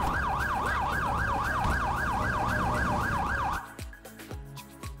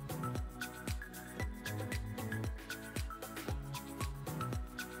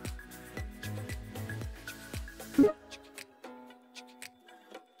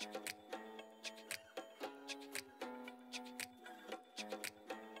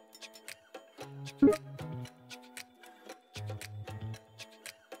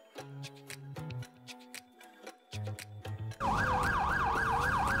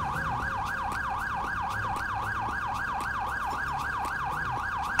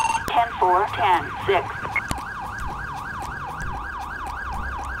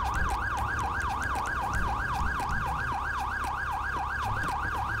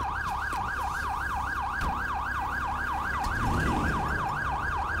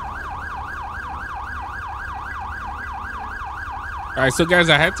 All right, so guys,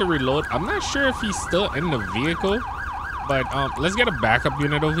 I had to reload. I'm not sure if he's still in the vehicle, but let's get a backup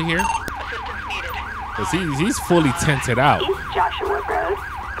unit over here. Cause he's fully tinted out. East Joshua Road.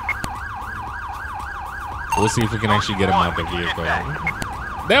 We'll see if we can actually get him out the vehicle.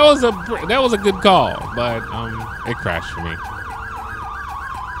 That was a good call, but it crashed for me.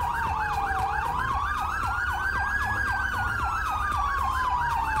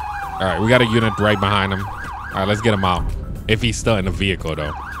 All right, we got a unit right behind him. All right, let's get him out. If he's still in the vehicle,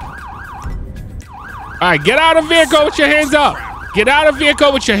 though. All right, get out of the vehicle with your hands up. Get out of the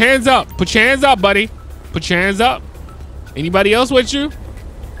vehicle with your hands up. Put your hands up, buddy. Put your hands up. Anybody else with you?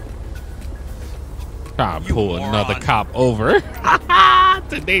 Try to pull another cop over.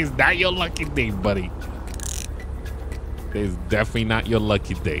 Today's not your lucky day, buddy. Today's definitely not your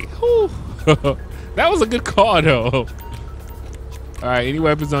lucky day. That was a good call, though. All right, any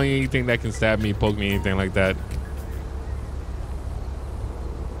weapons on you? Anything that can stab me, poke me, anything like that?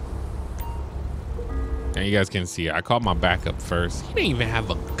 And you guys can see, I called my backup first. He didn't even have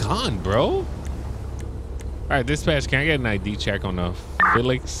a gun, bro. All right, dispatch, can I get an ID check on the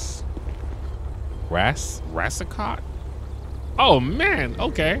Felix Rassicot? Oh, man.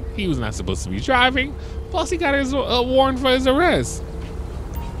 Okay. He was not supposed to be driving. Plus, he got his warrant for his arrest.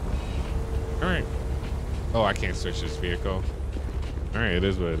 All right. Oh, I can't search this vehicle. All right, it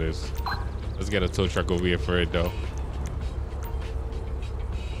is what it is. Let's get a tow truck over here for it, though.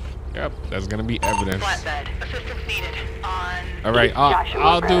 Yep, that's gonna be evidence. All right,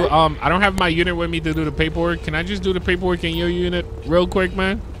 I'll do. I don't have my unit with me to do the paperwork. Can I just do the paperwork in your unit real quick,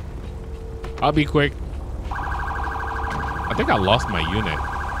 man? I'll be quick. I think I lost my unit,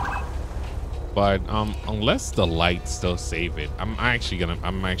 but unless the lights still save it, I'm actually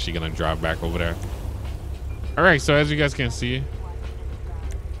gonna drive back over there. All right, so as you guys can see,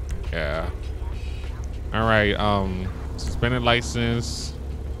 yeah. All right, suspended license.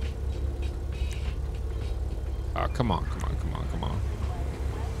 Come on. All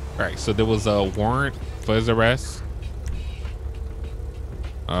right, so there was a warrant for his arrest.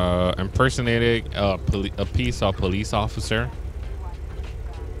 Impersonated a peace or police officer.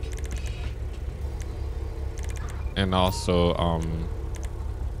 And also,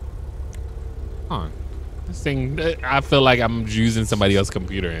 this thing, I feel like I'm using somebody else's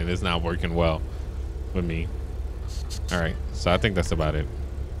computer and it's not working well with me. All right, so I think that's about it.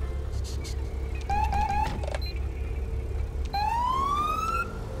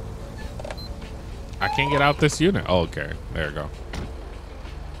 I can't get out this unit. Oh, okay, there we go. All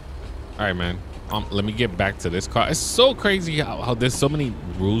right, man. Let me get back to this car. It's so crazy how there's so many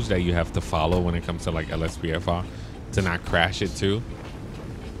rules that you have to follow when it comes to like Lspdfr to not crash it too.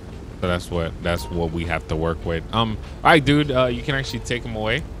 So that's what we have to work with. All right, dude. You can actually take him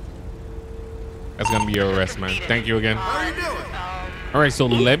away. That's gonna be your arrest, man. Thank you again. How are you doing? All right, so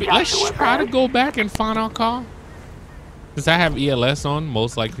let's try to go back and find our car. Since I have ELS on,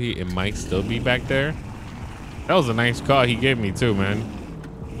 most likely it might still be back there. That was a nice car he gave me too, man.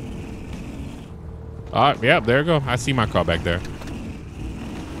 Yep, there you go. I see my car back there.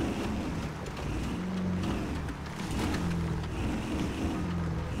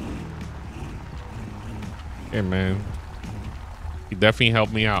 Yeah, man. He definitely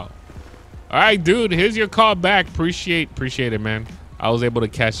helped me out. All right, dude, here's your car back. Appreciate it, man. I was able to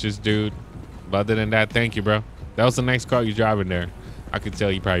catch this dude. But other than that, thank you, bro. That was a nice car you're driving there. I could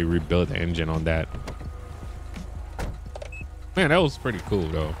tell you probably rebuilt the engine on that. Man, that was pretty cool,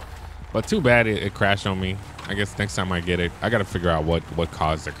 though. But too bad it crashed on me. I guess next time I get it, I got to figure out what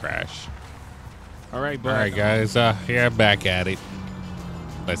caused the crash. All right, guys. Yeah, back at it.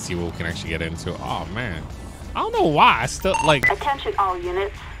 Let's see what we can actually get into. Oh, man. I don't know why. I still, like... Attention all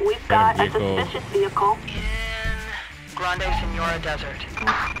units. We've got a suspicious vehicle. In Grande Senora Desert.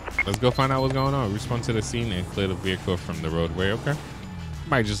 Let's go find out what's going on. Respond to the scene and clear the vehicle from the roadway. Okay.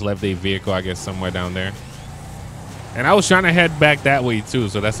 Might just left a vehicle, I guess, somewhere down there. And I was trying to head back that way, too,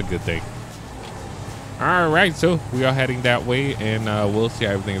 so that's a good thing. All right, so we are heading that way, and we'll see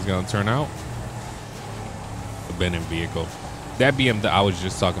how everything is going to turn out. The Bentley vehicle. That BMW, I was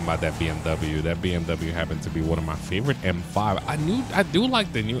just talking about that BMW. That BMW happened to be one of my favorite M5. I do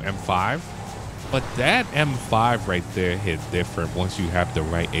like the new M5, but that M5 right there hit different once you have the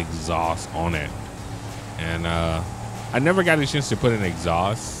right exhaust on it. And I never got a chance to put an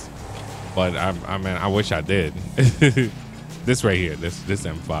exhaust, but I mean, I wish I did. This right here, this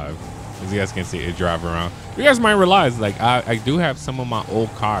M5, as you guys can see it drive around. You guys might realize, like, I do have some of my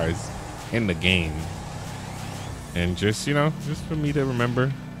old cars in the game. And just, you know, just for me to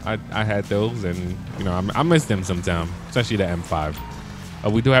remember, I had those, and, you know, I miss them sometime, especially the M5.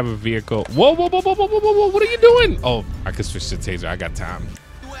 We do have a vehicle. Whoa, whoa, whoa, whoa, whoa, whoa, whoa, what are you doing? Oh, I could switch to taser. I got time.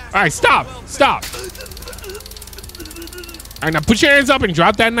 All right, stop. All right, now put your hands up and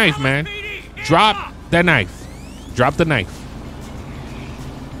drop that knife, man. Drop that knife. Drop the knife.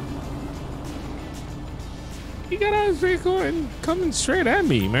 He got out of his vehicle and coming straight at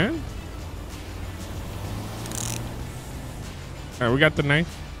me, man. All right, we got the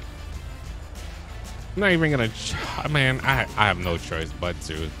knife. I'm not even gonna, man, I have no choice but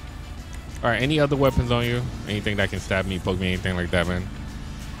to. All right, any other weapons on you? Anything that can stab me, poke me, anything like that, man?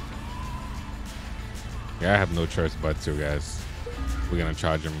 Yeah, I have no choice but to, guys. We're gonna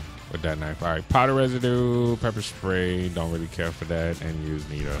charge him with that knife. All right, powder residue, pepper spray, don't really care for that, and use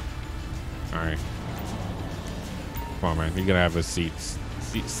needle. All right. Come on, man, you're gonna have a seat.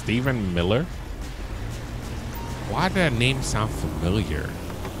 Stephen Miller? Why did that name sound familiar?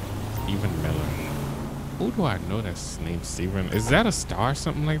 Stephen Miller. Who do I know that's named Stephen? Is that a star or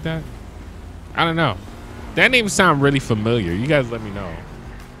something like that? I don't know. That name sounds really familiar. You guys let me know.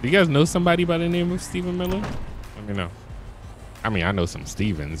 Do you guys know somebody by the name of Stephen Miller? Let me know. I mean, I know some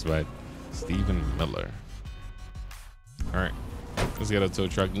Stevens, but Stephen Miller. All right. Let's get a tow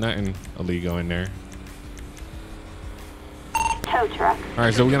truck. Nothing illegal in there. Tow truck. All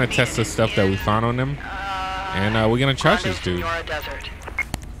right, so we're going to test the stuff that we found on them. And we're going to charge this dude.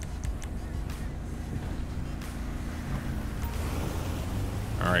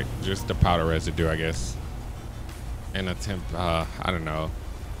 All right, just the powder residue, I guess. And attempt, I don't know.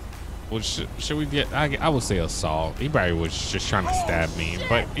 Well, should we get, I would say assault. He probably was just trying to stab me.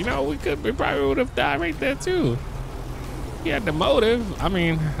 But, you know, we probably would have died right there, too. He had the motive. I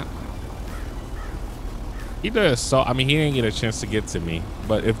mean, either assault, I mean, he didn't get a chance to get to me.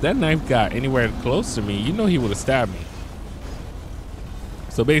 But if that knife got anywhere close to me, you know he would have stabbed me.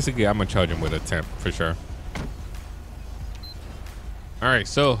 So basically, I'm going to charge him with attempt for sure. All right,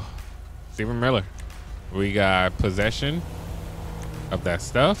 so Stephen Miller, we got possession of that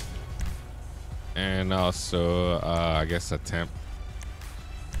stuff. And also, I guess attempt.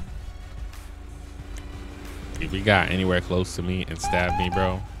 If he got anywhere close to me and stabbed me,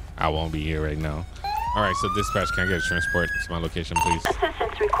 bro, I won't be here right now. All right, so dispatch, can I get a transport to my location, please?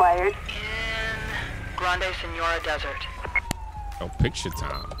 Assistance required. In Grande Senora Desert. Oh, picture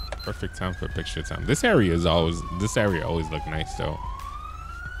time. Perfect time for picture time. This area always look nice though.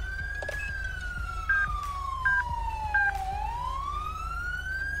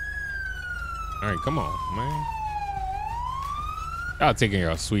 All right, come on, man. Y'all taking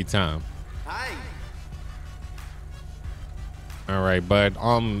your sweet time. Hi. All right, but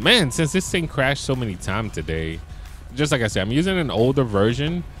man, since this thing crashed so many times today, just like I said, I'm using an older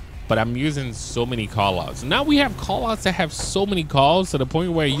version, but I'm using so many call outs. Now we have call outs that have so many calls to the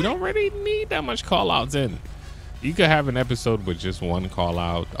point where you don't really need that much call outs in. You could have an episode with just one call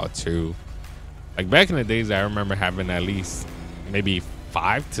out or two. Like back in the days, I remember having at least maybe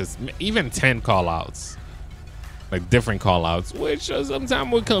 5 to even 10 call outs. like different call outs, which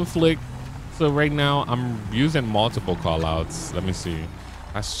sometimes would conflict. So right now I'm using multiple call outs. Let me see.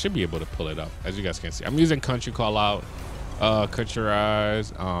 I should be able to pull it up. As you guys can see, I'm using country call out,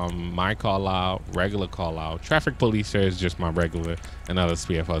 counturize, my call out, regular call out. Traffic police is just my regular, and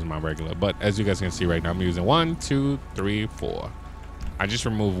Lspdfr is my regular. But as you guys can see right now, I'm using 1, 2, 3, 4. I just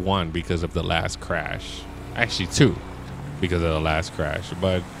removed 1 because of the last crash. Actually 2 because of the last crash.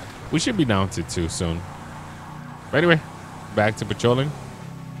 But we should be down to 2 soon. But anyway, back to patrolling.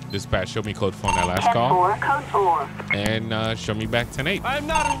 Dispatch, show me code 4 on that last call. 10-4, code 4. And show me back 10-8. I'm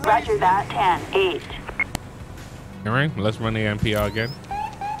not a Roger that, 10-8. All right, let's run the MPR again.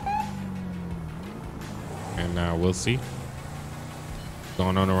 And we'll see what's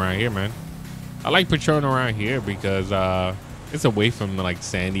going on around here, man. I like patrolling around here because it's away from like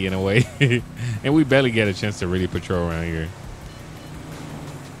Sandy in a way. And we barely get a chance to really patrol around here.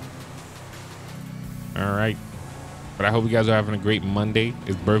 All right. But I hope you guys are having a great Monday.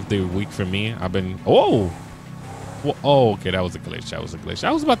 It's birthday week for me. I've been, oh, okay, that was a glitch. That was a glitch.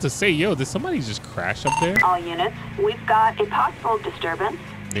 I was about to say, yo, did somebody just crash up there? All units, we've got a possible disturbance.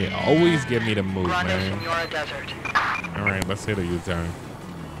 They always get me to move, man. Senora Desert. All right, let's hit a U-turn.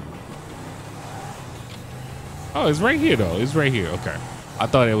 Oh, it's right here, though. It's right here. Okay. I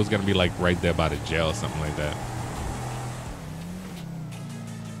thought it was going to be like right there by the jail or something like that.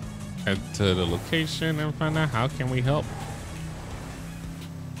 Head to the location and find out how can we help.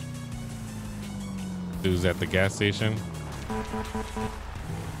 Dude's at the gas station.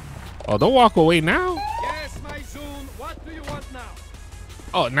 Oh, don't walk away now. Yes, my Zoom. What do you want now?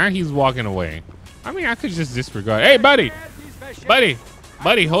 Oh, now he's walking away. I mean, I could just disregard. Hey, buddy.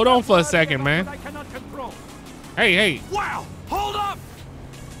 Buddy, hold on for a second, man. Hey. Wow! Hold up!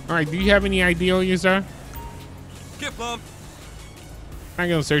 All right, do you have any ID on you, sir? Skip bump. I'm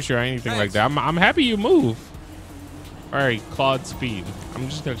not gonna search you or anything like Thanks. that. I'm happy you move. All right, Claude Speed. I'm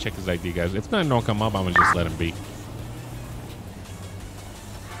just gonna check his ID, guys. If nothing don't come up, I'm gonna just let him be.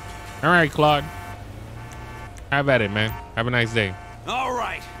 All right, Claude. Have at it, man. Have a nice day. All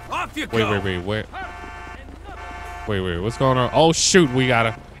right, off you go. Wait. What's going on? Oh shoot, we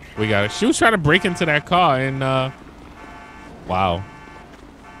got her. She was trying to break into that car and wow.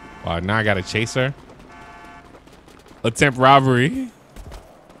 Now I gotta chase her. Attempt robbery.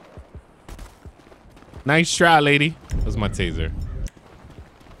 Nice try, lady. That's my taser.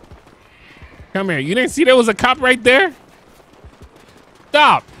 Come here. You didn't see there was a cop right there?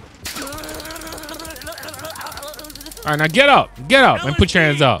 Stop. All right, now get up and put your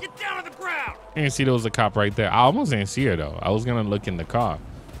hands up. Get down on the ground. I didn't see there was a cop right there. I almost didn't see her though. I was gonna look in the car,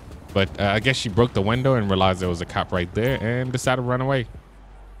 but I guess she broke the window and realized there was a cop right there and decided to run away.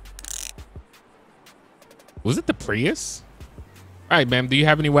 Was it the Prius? All right, ma'am. Do you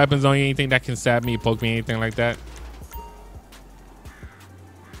have any weapons on you? Anything that can stab me, poke me, anything like that?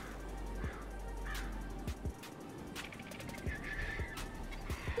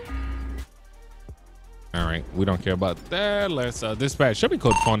 All right, we don't care about that. Let's dispatch. Should be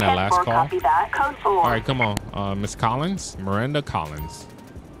code 4 on that last 10-4, call. copy that, code 4. All right, come on, Miss Collins, Miranda Collins.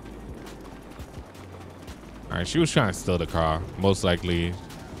 All right, she was trying to steal the car, most likely.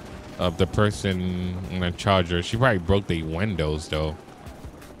 Of the person in the Charger. She probably broke the windows though.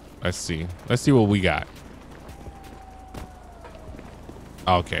 Let's see what we got.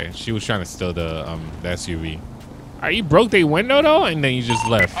 Okay, she was trying to steal the SUV. All right, you broke the window though, and then you just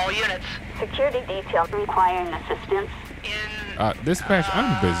left. All units. Security detail requiring assistance. In Dispatch,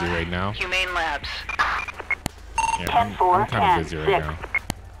 I'm busy right now. Humane Labs. Yeah, 10-4, I'm kind of busy right 10-6. now.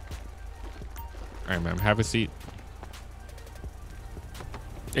 All right, ma'am, have a seat.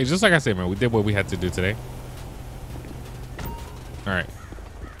 Hey, just like I said, man, we did what we had to do today. All right.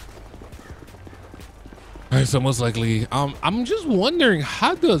 All right, so most likely, I'm just wondering,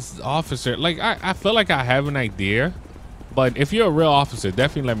 how does officer, like, I feel like I have an idea, but if you're a real officer,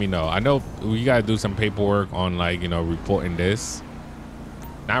 definitely let me know. I know we got to do some paperwork on, like, you know, reporting this.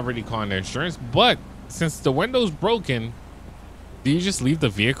 Not really calling the insurance, but since the window's broken, do you just leave the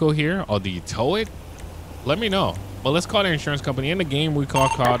vehicle here or do you tow it? Let me know. But let's call the insurance company. In the game, we can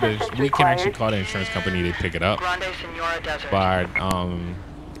actually call the insurance company to pick it up. Grande Senora Desert. But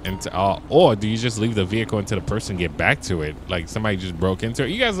or do you just leave the vehicle until the person get back to it? Like somebody just broke into it.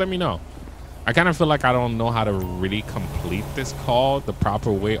 You guys let me know. I kind of feel like I don't know how to really complete this call the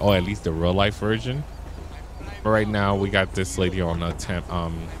proper way, or at least the real life version. But right now we got this lady on attempt,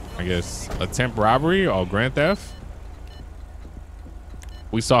 I guess attempt robbery or grand theft.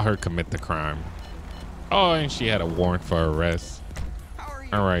 We saw her commit the crime. Oh, and she had a warrant for arrest.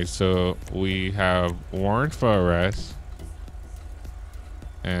 All right, so we have warrant for arrest.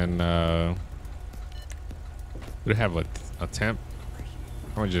 And Would it have a temp?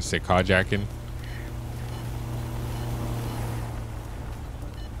 I would just say carjacking.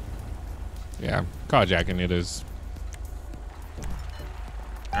 Yeah, carjacking it is.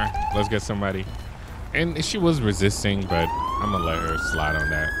 All right, let's get somebody. And she was resisting, but I'm gonna let her slide on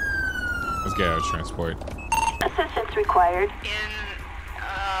that. Let's get her transport. Assistance required.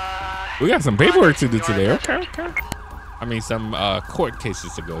 We got some paperwork to do today. Okay. I mean, some court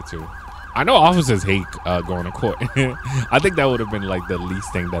cases to go to. I know officers hate going to court. I think that would have been like the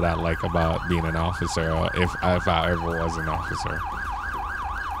least thing that I like about being an officer, if I ever was an officer.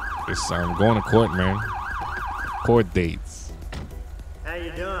 Just going to court, man. Court dates. How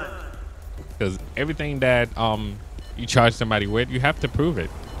you doing? Because everything that you charge somebody with, you have to prove it.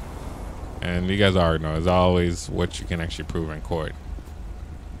 And you guys already know, it's always what you can actually prove in court.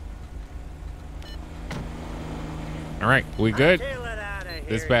 All right, we good?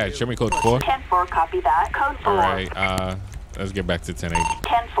 Dispatch, show me code 4. 10-4, copy that. Code 4. All right, let's get back to 10-8.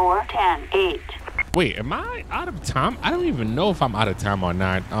 10-4, 10-8. Wait, am I out of time? I don't even know if I'm out of time or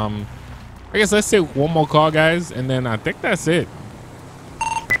not. I guess let's take one more call, guys, and then I think that's it.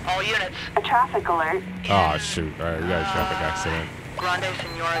 All units. A traffic alert. Oh, shoot. All right, we got a traffic accident. Grande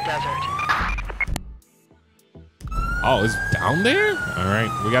Senora Desert. Oh, it's down there? All right,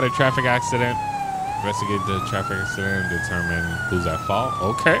 we got a traffic accident. Investigate the traffic accident, determine who's at fault.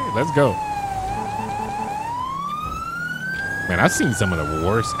 Okay, let's go. Man, I've seen some of the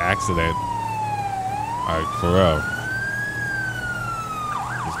worst accident. All right, for real.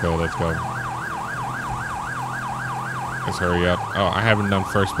 Let's go. Let's hurry up. Oh, I haven't done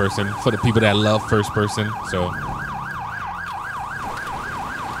first person for the people that love first person. So.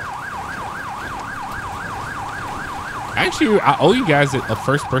 Actually, I owe you guys a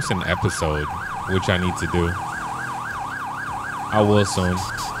first person episode, which I need to do. I will soon.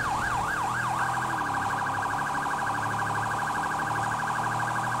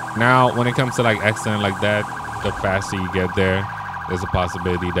 Now, when it comes to like accident like that, the faster you get there, there's a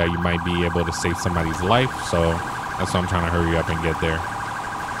possibility that you might be able to save somebody's life. So that's why I'm trying to hurry up and get there.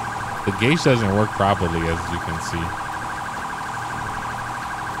 The gauge doesn't work properly, as you can see.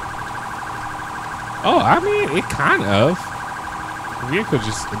 Oh, I mean, it kind of. The vehicle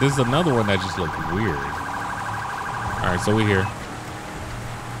just, there's another one that just looked weird. All right, so we're here.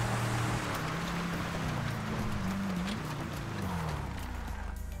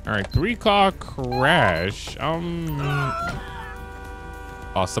 All right, 3-car crash.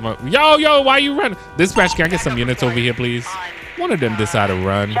 Oh, someone, yo, why you running? Dispatch, can I get some units over here, please? One of them decided to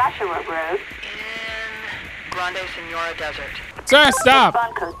run. Joshua Road. In Grande Senora Desert. Sir, stop.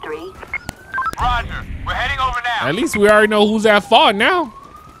 Bond code 3. Roger. We're heading over now. At least we already know who's at fault now.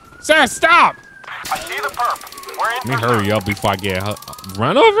 Sir, stop. I see the perp. We're in. Let me hurry up before I get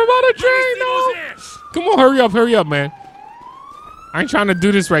run over by the train. No. Come on, hurry up, man. I ain't trying to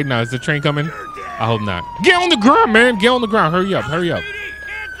do this right now. Is the train coming? I hope not. Get on the ground, man. Get on the ground. Hurry up.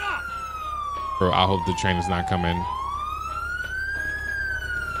 Bro, I hope the train is not coming.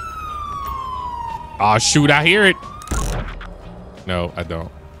 Oh, shoot. I hear it. No, I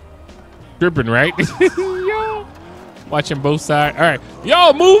don't. Dripping, right? Yo. Watching both sides. All right.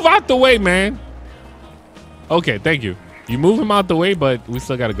 Yo, move out the way, man. Okay, thank you. You move him out the way, but we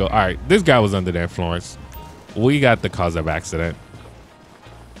still got to go. All right. This guy was under the influence. We got the cause of accident.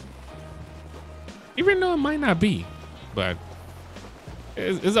 Even though it might not be, but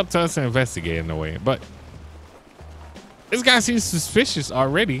it's up to us to investigate in a way. But this guy seems suspicious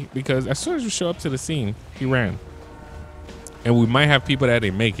already because as soon as we show up to the scene, he ran. And we might have people that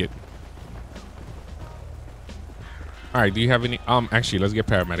didn't make it. All right, do you have any? Actually, let's get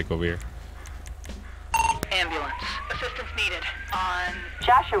paramedic over here. Ambulance. Assistance needed on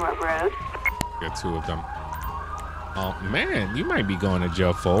Joshua Road. Got 2 of them. Oh man, you might be going to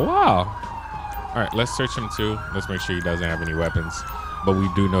jail for a while. All right, let's search him too. Let's make sure he doesn't have any weapons. But we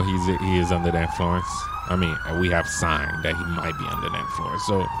do know he is under the influence. I mean, we have signed that he might be under the influence,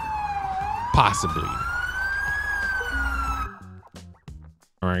 so possibly.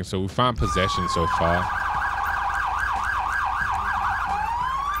 All right, so we found possession so far.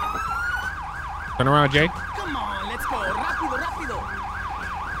 Turn around, Jake. Come on, let's go. Rápido.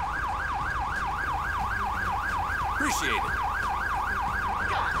 Appreciate it.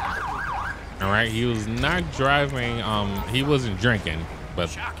 All right, he was not driving. He wasn't drinking, but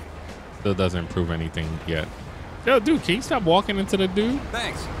still doesn't prove anything yet. Yo, dude, can you stop walking into the dude?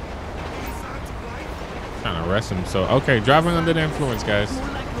 Thanks. Trying to arrest him. So, okay, driving under the influence, guys.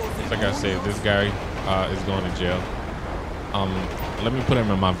 Like I said, this guy is going to jail. Let me put him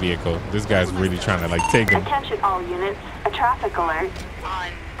in my vehicle. This guy's really trying to like take him. Attention all units. A traffic alert.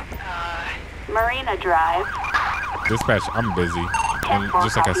 On Marina Drive. Dispatch, I'm busy. And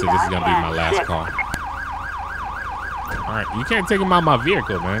just like I said, this is going to be my last call. All right, you can't take him out of my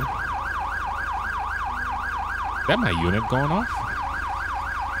vehicle, man. Is that my unit going off?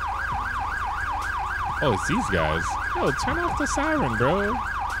 Oh, it's these guys. Yo, turn off the siren, bro.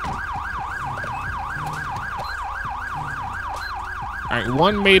 All right,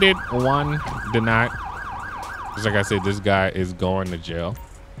 one made it, one did not. Just like I said, this guy is going to jail.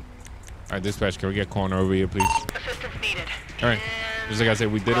 All right, dispatch, can we get corner over here, please? Assistance needed. All right, just like I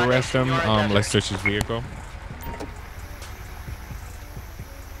said, we did arrest him. Let's search his vehicle.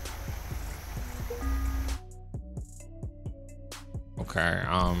 Okay,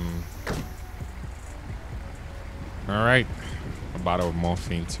 all right. A bottle of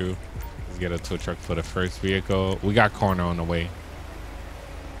morphine too. Let's get a tow truck for the first vehicle. We got corner on the way.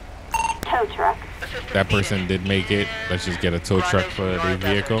 Tow truck. That person did make it. Let's just get a tow truck for the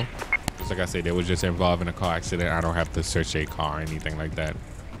vehicle. Just like I said, they were just involved in a car accident. I don't have to search a car or anything like that.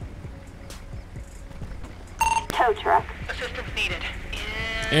 Tow truck. Assistance needed.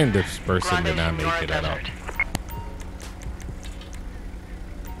 And this person did not make it at all.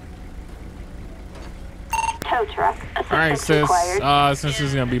 Tow truck. All right, sis. Since this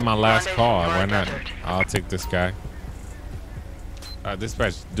is gonna be my last call, why not? I'll take this guy.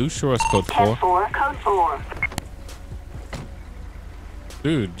 Dispatch, do show us code 4. 10-4, code 4.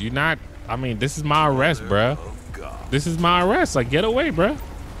 Dude, you not. I mean, this is my arrest, bruh. This is my arrest. Like, get away, bruh.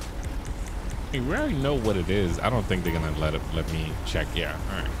 We already know what it is. I don't think they're gonna let me check. Yeah.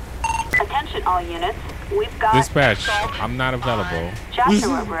 All right. Attention, all units. We've got Dispatch, I'm not available.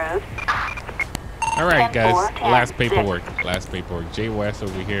 Joshua Road. All right, guys. 10-4, Last paperwork. Last paperwork. Jay West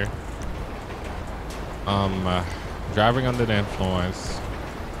over here. Driving under the influence.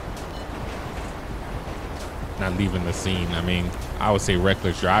 Not leaving the scene. I mean, I would say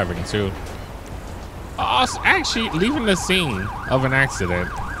reckless driving too. Actually, leaving the scene of an accident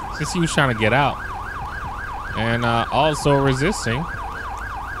since he was trying to get out, and also resisting,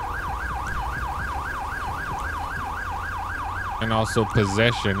 and also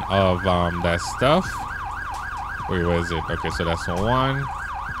possession of that stuff. Wait, where is it? Okay, so that's one.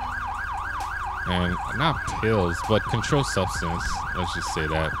 And not pills, but controlled substance. Let's just say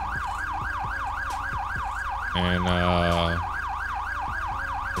that. And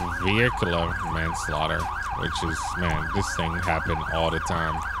vehicular manslaughter, which is, man, this thing happened all the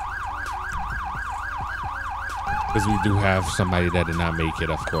time. Because we do have somebody that did not make it,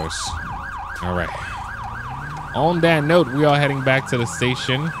 of course. All right. On that note, we are heading back to the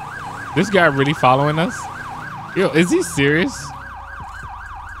station. This guy really following us? Yo, is he serious?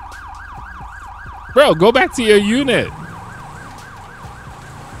 Bro, go back to your unit.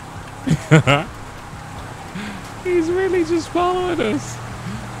 He's really just following us.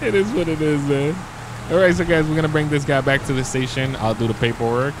 It is what it is, man. All right, so guys, we're gonna bring this guy back to the station. I'll do the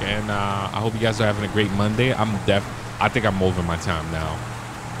paperwork, and I hope you guys are having a great Monday. I think I'm over my time now.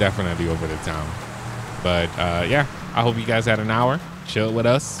 Definitely over the time. But yeah, I hope you guys had an hour. Chill with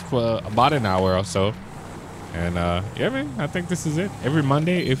us for about an hour or so. And yeah, man, I think this is it. Every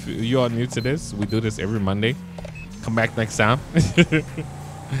Monday, if you are new to this, we do this every Monday. Come back next time.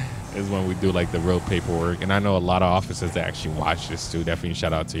 Is when we do like the road paperwork. And I know a lot of officers that actually watch this too. Definitely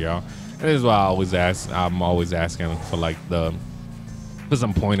shout out to y'all. And this is why I always ask. I'm always asking for like for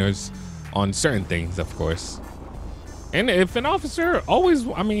some pointers on certain things, of course. And if an officer always,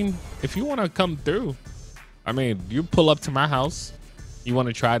 I mean, if you want to come through, I mean, you pull up to my house, you want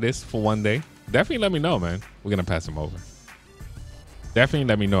to try this for one day, definitely let me know, man. We're going to pass them over. Definitely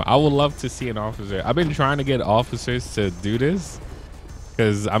let me know. I would love to see an officer. I've been trying to get officers to do this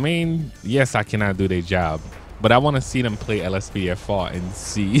because, I mean, yes, I cannot do their job, but I want to see them play Lspdfr and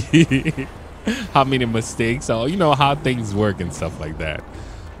see how many mistakes or, you know, how things work and stuff like that.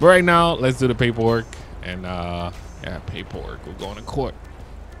 But right now, let's do the paperwork. And, yeah, paperwork. We're going to court.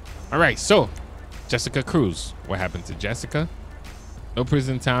 All right, so Jessica Cruz. What happened to Jessica? No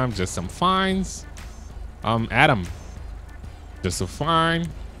prison time, just some fines. Adam, just a fine.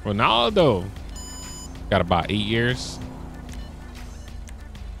 Ronaldo got about 8 years.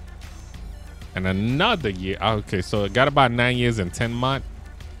 And another year. Okay, so it got about 9 years and 10 months.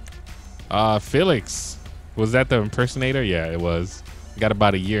 Felix, was that the impersonator? Yeah, it was. Got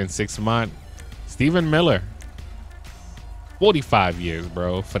about 1 year and 6 months. Stephen Miller, 45 years,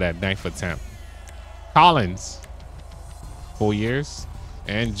 bro, for that 9th attempt. Collins, 4 years.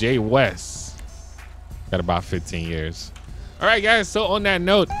 And Jay West got about 15 years. All right, guys. So on that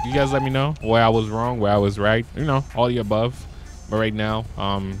note, you guys let me know where I was wrong, where I was right. You know, all the above. But right now,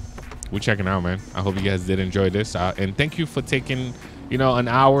 we're checking out, man. I hope you guys did enjoy this. And thank you for taking you know, an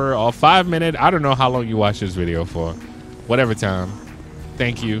hour or 5 minutes. I don't know how long you watch this video for. Whatever time.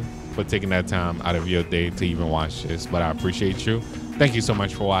 Thank you for taking that time out of your day to even watch this. But I appreciate you. Thank you so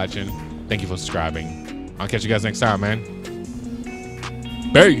much for watching. Thank you for subscribing. I'll catch you guys next time, man.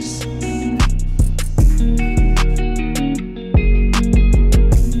 Peace.